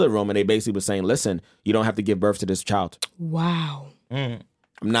in another room, and they basically were saying, listen, you don't have to give birth to this child. Wow.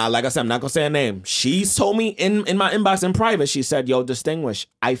 Like I said, I'm not gonna say her name. She told me in my inbox in private, she said, yo, Distinguished,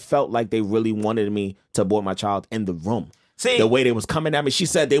 I felt like they really wanted me to abort my child in the room. See, the way they was coming at me, she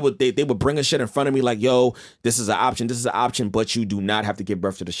said they would bring shit in front of me like, yo, this is an option, but you do not have to give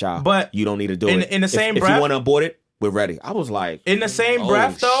birth to the child. But you don't need to do it. In the same breath, if you want to abort it, we're ready. I was like, in the same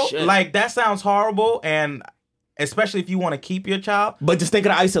breath though, shit. Like, that sounds horrible, and especially if you want to keep your child. But just think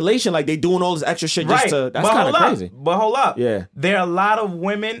of the isolation, like they doing all this extra shit just to, that's kind of crazy. But hold up. Yeah. There are a lot of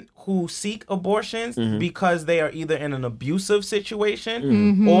women who seek abortions because they are either in an abusive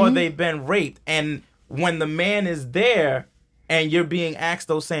situation or they've been raped. And when the man is there and you're being asked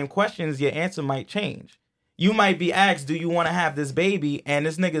those same questions, your answer might change. You might be asked, do you want to have this baby? And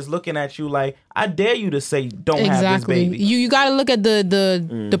this nigga's looking at you like, I dare you to say don't have this baby. You got to look at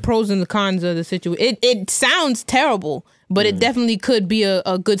the pros and the cons of the situation. It sounds terrible, but it definitely could be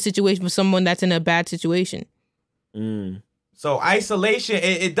a good situation for someone that's in a bad situation. So isolation,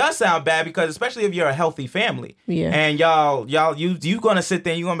 it does sound bad, because especially if you're a healthy family. Yeah. And you gonna sit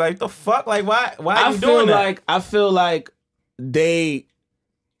there and you gonna be like, what the fuck? Like, why are you doing that? I feel like the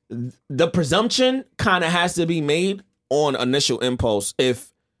presumption kind of has to be made on initial impulse.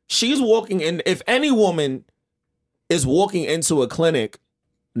 If any woman is walking into a clinic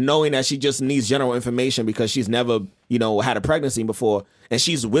knowing that she just needs general information because she's never, had a pregnancy before, and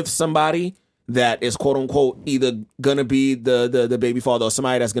she's with somebody that is quote unquote either gonna be the baby father or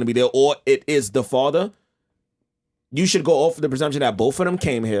somebody that's gonna be there, or it is the father, you should go off the presumption that both of them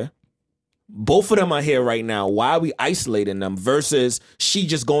came here. Both of them are here right now. Why are we isolating them versus she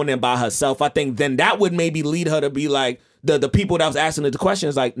just going there by herself? I think then that would maybe lead her to be like the people that was asking the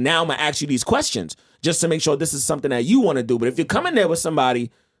questions, like, now I'm going to ask you these questions just to make sure this is something that you want to do. But if you're coming there with somebody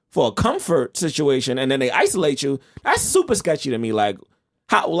for a comfort situation and then they isolate you, that's super sketchy to me. Like,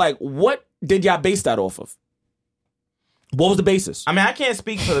 what did y'all base that off of? What was the basis? I mean, I can't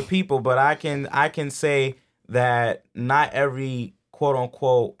speak for the people, but I can say that not every quote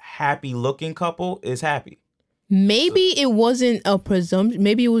unquote happy looking couple is happy. Maybe it wasn't a presumption.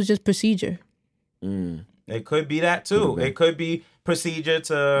 Maybe it was just procedure. It could be that too. It could be procedure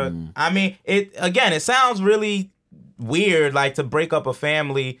to. I mean, it sounds really weird, like to break up a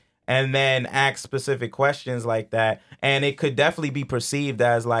family and then ask specific questions like that. And it could definitely be perceived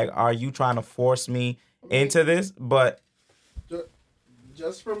as like, are you trying to force me into this? But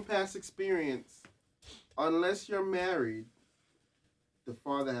just from past experience, unless you're married, the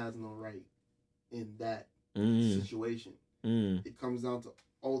father has no right in that situation. It comes down to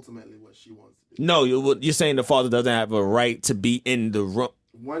ultimately what she wants to do. No, you're saying the father doesn't have a right to be in the room.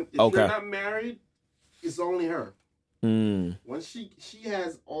 If you're not married, it's only her. Once she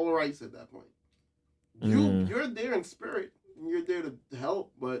has all the rights at that point. You're there in spirit. And you're there to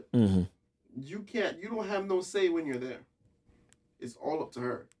help, but you don't have no say when you're there. It's all up to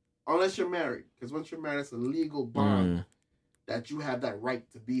her. Unless you're married. Because once you're married, it's a legal bond that you have that right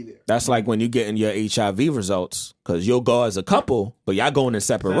to be there. That's like when you getting your HIV results, because you'll go as a couple, but y'all going in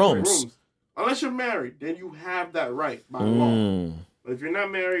separate rooms. Unless you're married, then you have that right by law. But if you're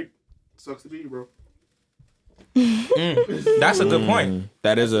not married, sucks to be you, bro. That's a good point.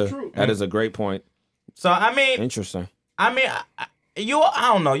 That is a great point. So I mean, interesting. I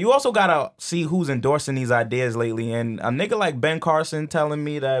don't know. You also gotta see who's endorsing these ideas lately. And a nigga like Ben Carson telling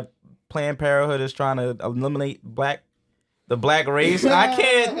me that Planned Parenthood is trying to eliminate the black race.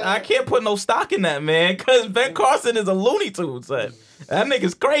 I can't put no stock in that, man, because Ben Carson is a Looney Tunes. That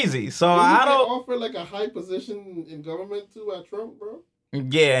nigga's crazy. So I don't offer like a high position in government too at Trump, bro.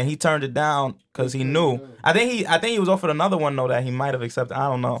 Yeah, and he turned it down because he knew. I think he was offered another one though that he might have accepted. I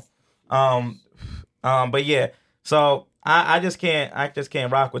don't know. But yeah. So I just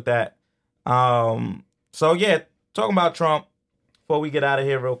can't rock with that. So yeah, talking about Trump before we get out of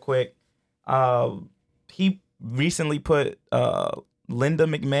here real quick. He recently put Linda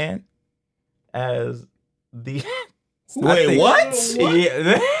McMahon as the Wait, what?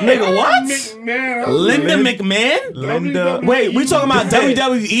 Yeah. Nigga, what? McMahon. Linda McMahon? Linda. Wait, we talking about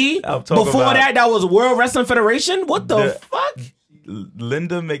WWE? I'm talking Before about- that was World Wrestling Federation? What the fuck?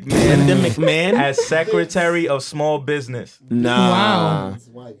 Linda McMahon. Linda McMahon? As Secretary of Small Business. Nah.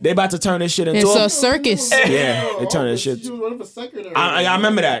 Wow. They about to turn this shit into It's a circus. Yeah, they turned this shit. She was running for secretary. I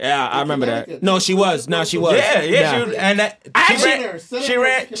remember that. Yeah, I remember that. No, she was. No, she was. Yeah. She was, and that, I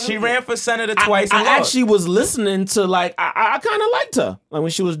she ran for senator twice. I and lost. actually was listening to I kind of liked her like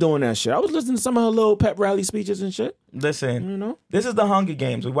when she was doing that shit. I was listening to some of her little pep rally speeches and shit. Listen, You know? this is the Hunger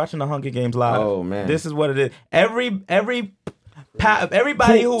Games. We're watching the Hunger Games live. Oh, man. This is what it is. Everybody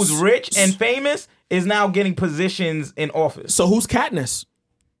who's rich and famous is now getting positions in office. So who's Katniss?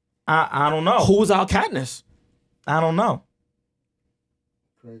 I don't know. Who's our Katniss? I don't know.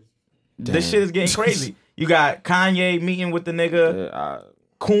 Crazy. This shit is getting crazy. You got Kanye meeting with the nigga,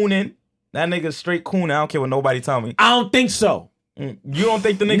 cooning. That nigga's straight cooning. I don't care what nobody tell me. I don't think so. You don't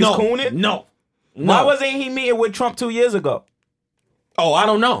think the nigga's cooning? No. Why wasn't he meeting with Trump 2 years ago? Oh, I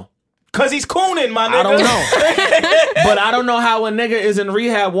don't know. Cause he's cooning, my nigga. I don't know. But I don't know how a nigga is in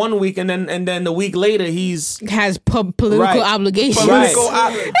rehab 1 week and then the week later he's Has political Right. obligations. Right.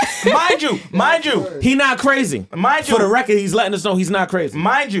 Mind you, he not crazy. Mind you. For the record, he's letting us know he's not crazy.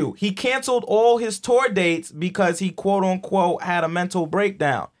 mind you, he canceled all his tour dates because he quote unquote had a mental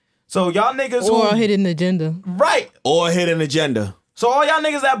breakdown. So y'all niggas Or a who hidden agenda. right. Or hidden agenda. So all y'all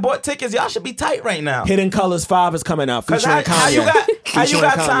niggas that bought tickets, y'all should be tight right now. Hidden Colors 5 is coming out Cause featuring how Kanye. you got Featuring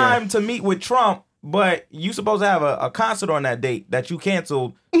Kanye. time to meet with Trump, but you supposed to have a concert on that date that you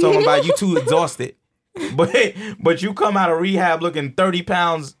canceled, talking about you too exhausted. But you come out of rehab looking 30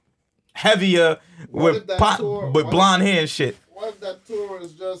 pounds heavier What with if that tour- what blonde hair and shit. What if that tour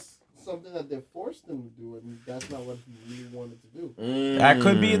is just something that they forced him to do and that's not what he really wanted to do? That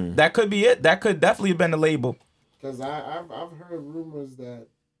could be it. That could definitely have been the label. Because I've heard rumors that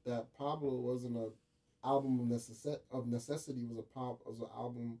Pablo wasn't an album of necessity.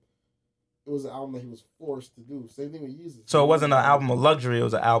 It was an album that he was forced to do. Same thing with Yeezus. So it wasn't an album of luxury, it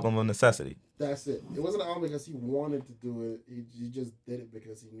was an album of necessity. That's it. It wasn't an album because he wanted to do it. He just did it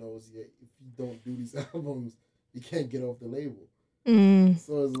because he knows if you don't do these albums, you can't get off the label.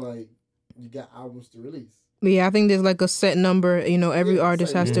 So it's like you got albums to release. Yeah, I think there's like a set number, every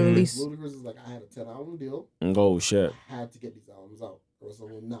artist has to release. Ludacris is like, I had a 10-album deal. Oh, shit. I had to get these albums out, or else I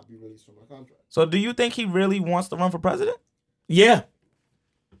will not be released from my contract. So do you think he really wants to run for president? Yeah.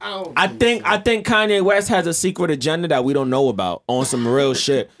 I think so. Kanye West has a secret agenda that we don't know about on some real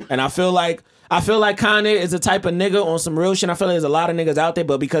shit. And I feel like Kanye is the type of nigga on some real shit. I feel like there's a lot of niggas out there,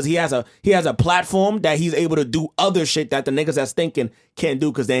 but because he has a platform that he's able to do other shit that the niggas that's thinking can't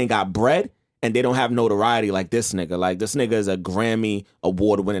do because they ain't got bread and they don't have notoriety like this nigga. Like this nigga is a Grammy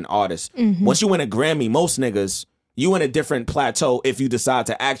award winning artist. Once you win a Grammy, most niggas, you in a different plateau if you decide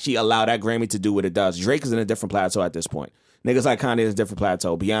to actually allow that Grammy to do what it does. Drake is in a different plateau at this point. Niggas like Kanye is a different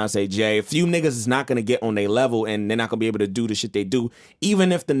plateau. Beyonce, Jay, a few niggas is not gonna get on their level and they're not gonna be able to do the shit they do,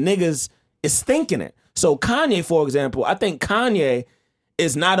 even if the niggas is thinking it. So Kanye, for example, I think Kanye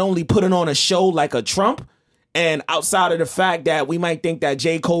is not only putting on a show like a Trump, and outside of the fact that we might think that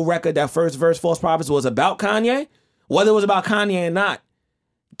J. Cole record, that first verse, False Prophets, was about Kanye, whether it was about Kanye or not,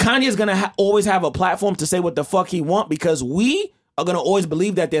 Kanye is gonna always have a platform to say what the fuck he want because we are gonna always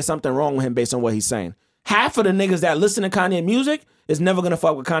believe that there's something wrong with him based on what he's saying. Half of the niggas that listen to Kanye music is never gonna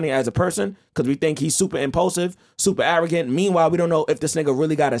fuck with Kanye as a person because we think he's super impulsive, super arrogant. Meanwhile, we don't know if this nigga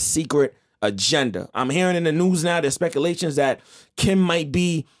really got a secret agenda. I'm hearing in the news now there's speculations that Kim might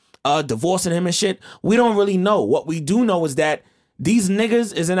be divorcing him and shit. We don't really know. What we do know is that these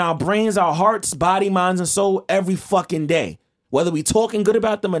niggas is in our brains, our hearts, body, minds, and soul every fucking day. Whether we talking good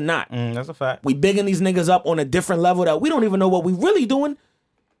about them or not. That's a fact. We bigging these niggas up on a different level that we don't even know what we really doing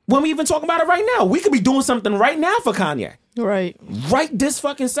when we even talking about it right now. We could be doing something right now for Kanye. Right. Right this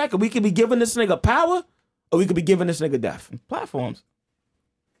fucking second. We could be giving this nigga power or we could be giving this nigga death. Platforms.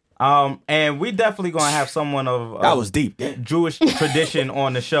 And we definitely gonna have someone of That was deep. Jewish tradition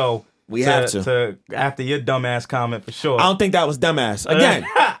on the show. We have to. After your dumbass comment for sure. I don't think that was dumbass. Again,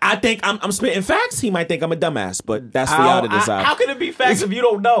 I think I'm spitting facts. He might think I'm a dumbass, but that's for y'all to decide. How can it be facts if you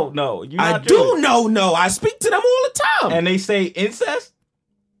don't know? No, you I do know. No, I speak to them all the time. And they say incest?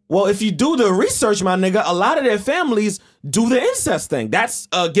 Well, if you do the research, my nigga, a lot of their families do the incest thing. That's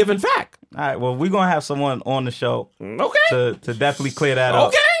a given fact. All right, well, we're going to have someone on the show Okay. to definitely clear that up.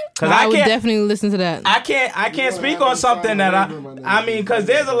 Okay. I would definitely listen to that. I can't speak on something that I mean, because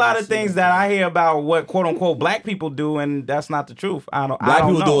there's a lot of things that I hear about what quote unquote black people do, and that's not the truth. Black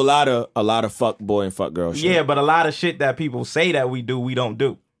people do a lot of fuck boy and fuck girl shit. Yeah, but a lot of shit that people say that we do, we don't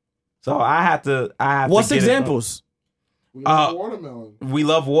do. So I have to. What's examples? We love watermelon. We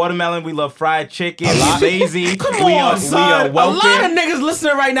love watermelon. We love fried chicken. We lazy. Come we on, are, son. We are a lot of niggas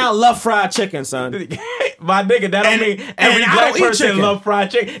listening right now love fried chicken, son. My nigga, that don't mean every I black don't eat person chicken. love fried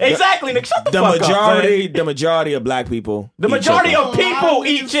chicken. Exactly, nigga. Shut the fuck up. The majority of black people. The majority of people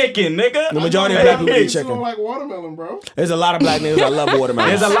eat chicken, nigga. The majority of black people eat You chicken. don't like watermelon, bro. There's a lot of black niggas that love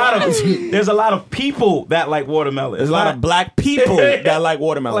watermelon. There's a lot of people that like watermelon. There's a lot of black people that like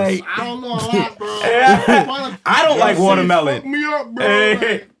watermelon. Like, I don't know a lot, bro. I don't like watermelon. Fuck me up,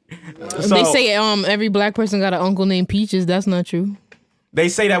 bro. So, They say every black person got an uncle named Peaches. That's not true. they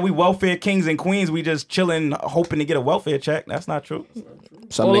say that we welfare kings and queens. We just chilling, hoping to get a welfare check. That's not true.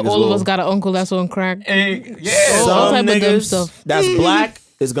 Some All niggas of will. us got an uncle that's on crack. Yeah. all Some type of dumb niggas stuff. that's black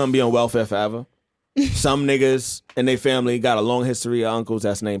is gonna be on welfare forever. Some niggas and their family got a long history of uncles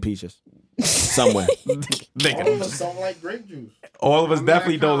that's named Peaches. Somewhere. All of us don't like grape juice. All of us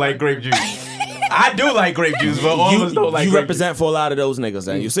definitely don't like grape juice. I do like grape juice, but all of us don't like you grape represent for a lot of those niggas,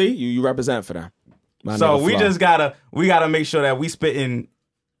 and you see, you represent for them. My So nigga we Flo. just gotta make sure that we spitting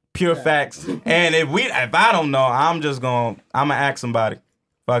pure facts. And if I don't know, I'm gonna ask somebody.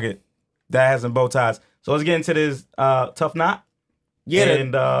 Fuck it. That has some bow ties. So let's get into this tough knot. Yeah,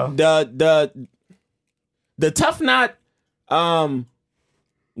 and the tough knot,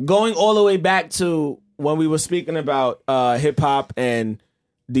 going all the way back to when we were speaking about hip hop and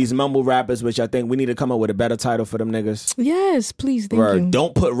these mumble rappers, which I think we need to come up with a better title for them niggas. Yes, please, thank Word. you.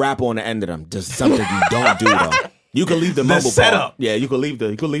 Don't put rap on the end of them. Just something you don't do though. You can leave the mumble setup. part. Yeah, you can leave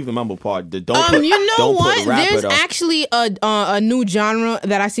the mumble part. Don't put, You know don't what? Put rapper There's though. actually a new genre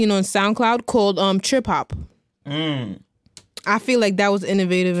that I seen on SoundCloud called trip hop. I feel like that was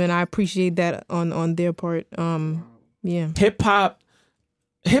innovative, and I appreciate that on their part. Yeah. Hip hop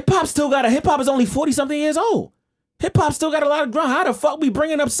still got hip hop is only 40 something years old. Hip hop still got a lot of ground. How the fuck we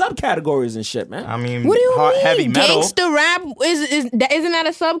bringing up subcategories and shit, man? I mean, What do you mean? heavy metal. Gangsta rap isn't that a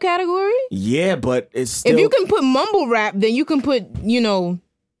subcategory? Yeah, but it's still. If you can put mumble rap, then you can put anything.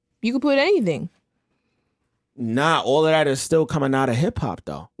 Nah, all of that is still coming out of hip hop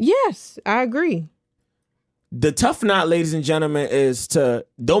though. Yes, I agree. The tough knot, ladies and gentlemen, is to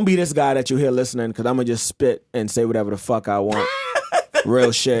don't be this guy that you hear listening, because I'm gonna just spit and say whatever the fuck I want.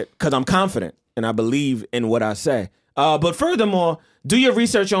 Real shit, because I'm confident and I believe in what I say. But furthermore, do your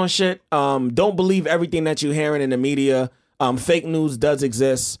research on shit. Don't believe everything that you're hearing in the media. Fake news does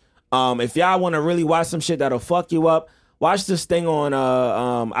exist. If y'all want to really watch some shit that'll fuck you up, watch this thing on.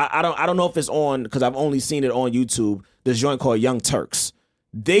 I don't know if it's on, because I've only seen it on YouTube. This joint called Young Turks.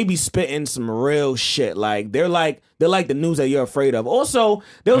 They be spitting some real shit. Like they're like the news that you're afraid of. Also,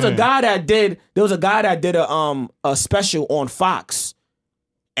 there was a guy that did a special on Fox,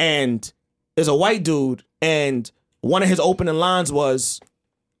 and there's a white dude, and one of his opening lines was,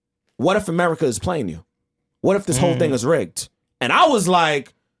 "What if America is playing you? What if this whole thing is rigged?" And I was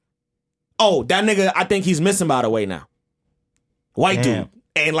like, "Oh, that nigga, I think he's missing by the way now." White dude,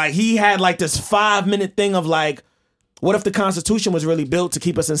 and like he had like this 5-minute thing of like, what if the Constitution was really built to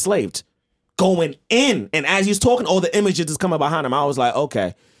keep us enslaved? Going in. And as he's talking, all the images is coming behind him. I was like,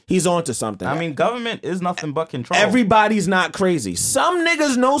 okay, he's on to something. I mean, government is nothing but control. Everybody's not crazy. Some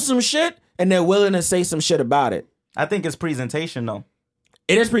niggas know some shit and they're willing to say some shit about it. I think it's presentation, though.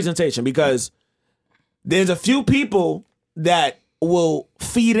 It is presentation, because there's a few people that will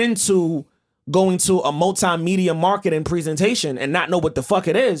feed into going to a multimedia marketing presentation and not know what the fuck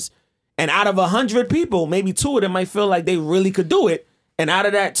it is. And out of 100 people, maybe 2 of them might feel like they really could do it. And out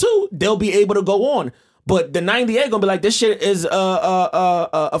of that too, they'll be able to go on. But the 98 gonna be like, this shit is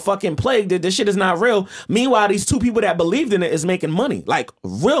a fucking plague. This shit is not real. Meanwhile, these two people that believed in it is making money, like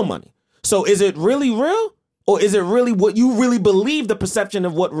real money. So is it really real? Or is it really what you really believe the perception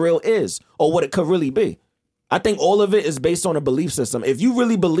of what real is or what it could really be? I think all of it is based on a belief system. If you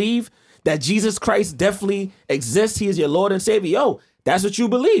really believe that Jesus Christ definitely exists, he is your Lord and Savior, yo, that's what you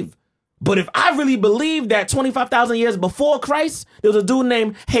believe. But if I really believe that 25,000 years before Christ, there was a dude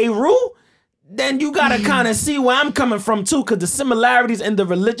named Heru, then you got to kind of see where I'm coming from too, because the similarities in the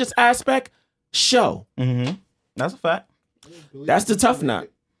religious aspect show. Mm-hmm. That's a fact. That's the tough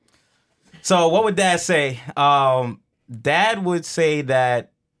nut. So what would Dad say? Dad would say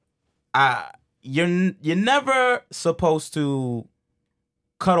that you're never supposed to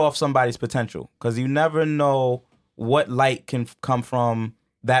cut off somebody's potential, because you never know what light can come from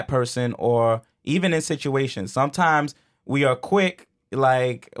that person, or even in situations. Sometimes we are quick,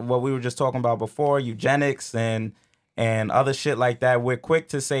 like what we were just talking about before, eugenics and other shit like that. We're quick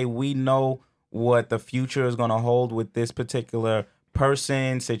to say we know what the future is going to hold with this particular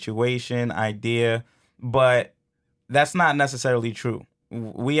person, situation, idea, but that's not necessarily true.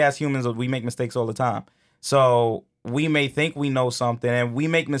 We as humans, we make mistakes all the time. So we may think we know something, and we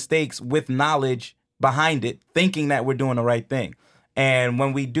make mistakes with knowledge behind it, thinking that we're doing the right thing. And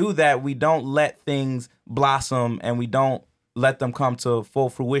when we do that, we don't let things blossom, and we don't let them come to full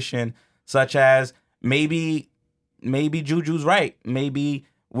fruition, such as maybe Juju's right. Maybe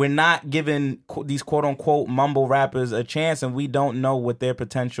we're not giving these quote-unquote mumble rappers a chance, and we don't know what their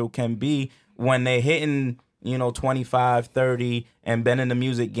potential can be when they're hitting, 25, 30, and been in the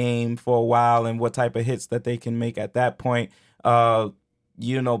music game for a while, and what type of hits that they can make at that point.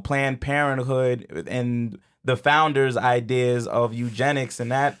 Planned Parenthood and the founders' ideas of eugenics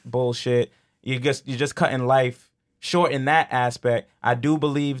and that bullshit, you're just cutting life short in that aspect. I do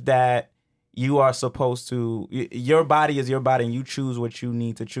believe that you are supposed to, your body is your body, and you choose what you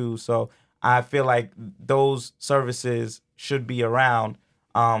need to choose. So I feel like those services should be around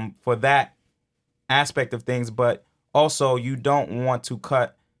for that aspect of things, but also you don't want to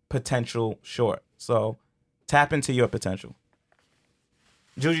cut potential short. So tap into your potential.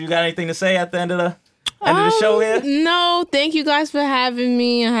 Juju, you got anything to say at the end of the show here? No, thank you guys for having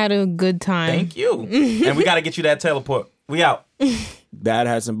me. I had a good time. Thank you. And we got to get you that teleport. We out. Dad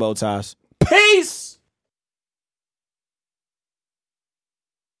had some bow ties. Peace!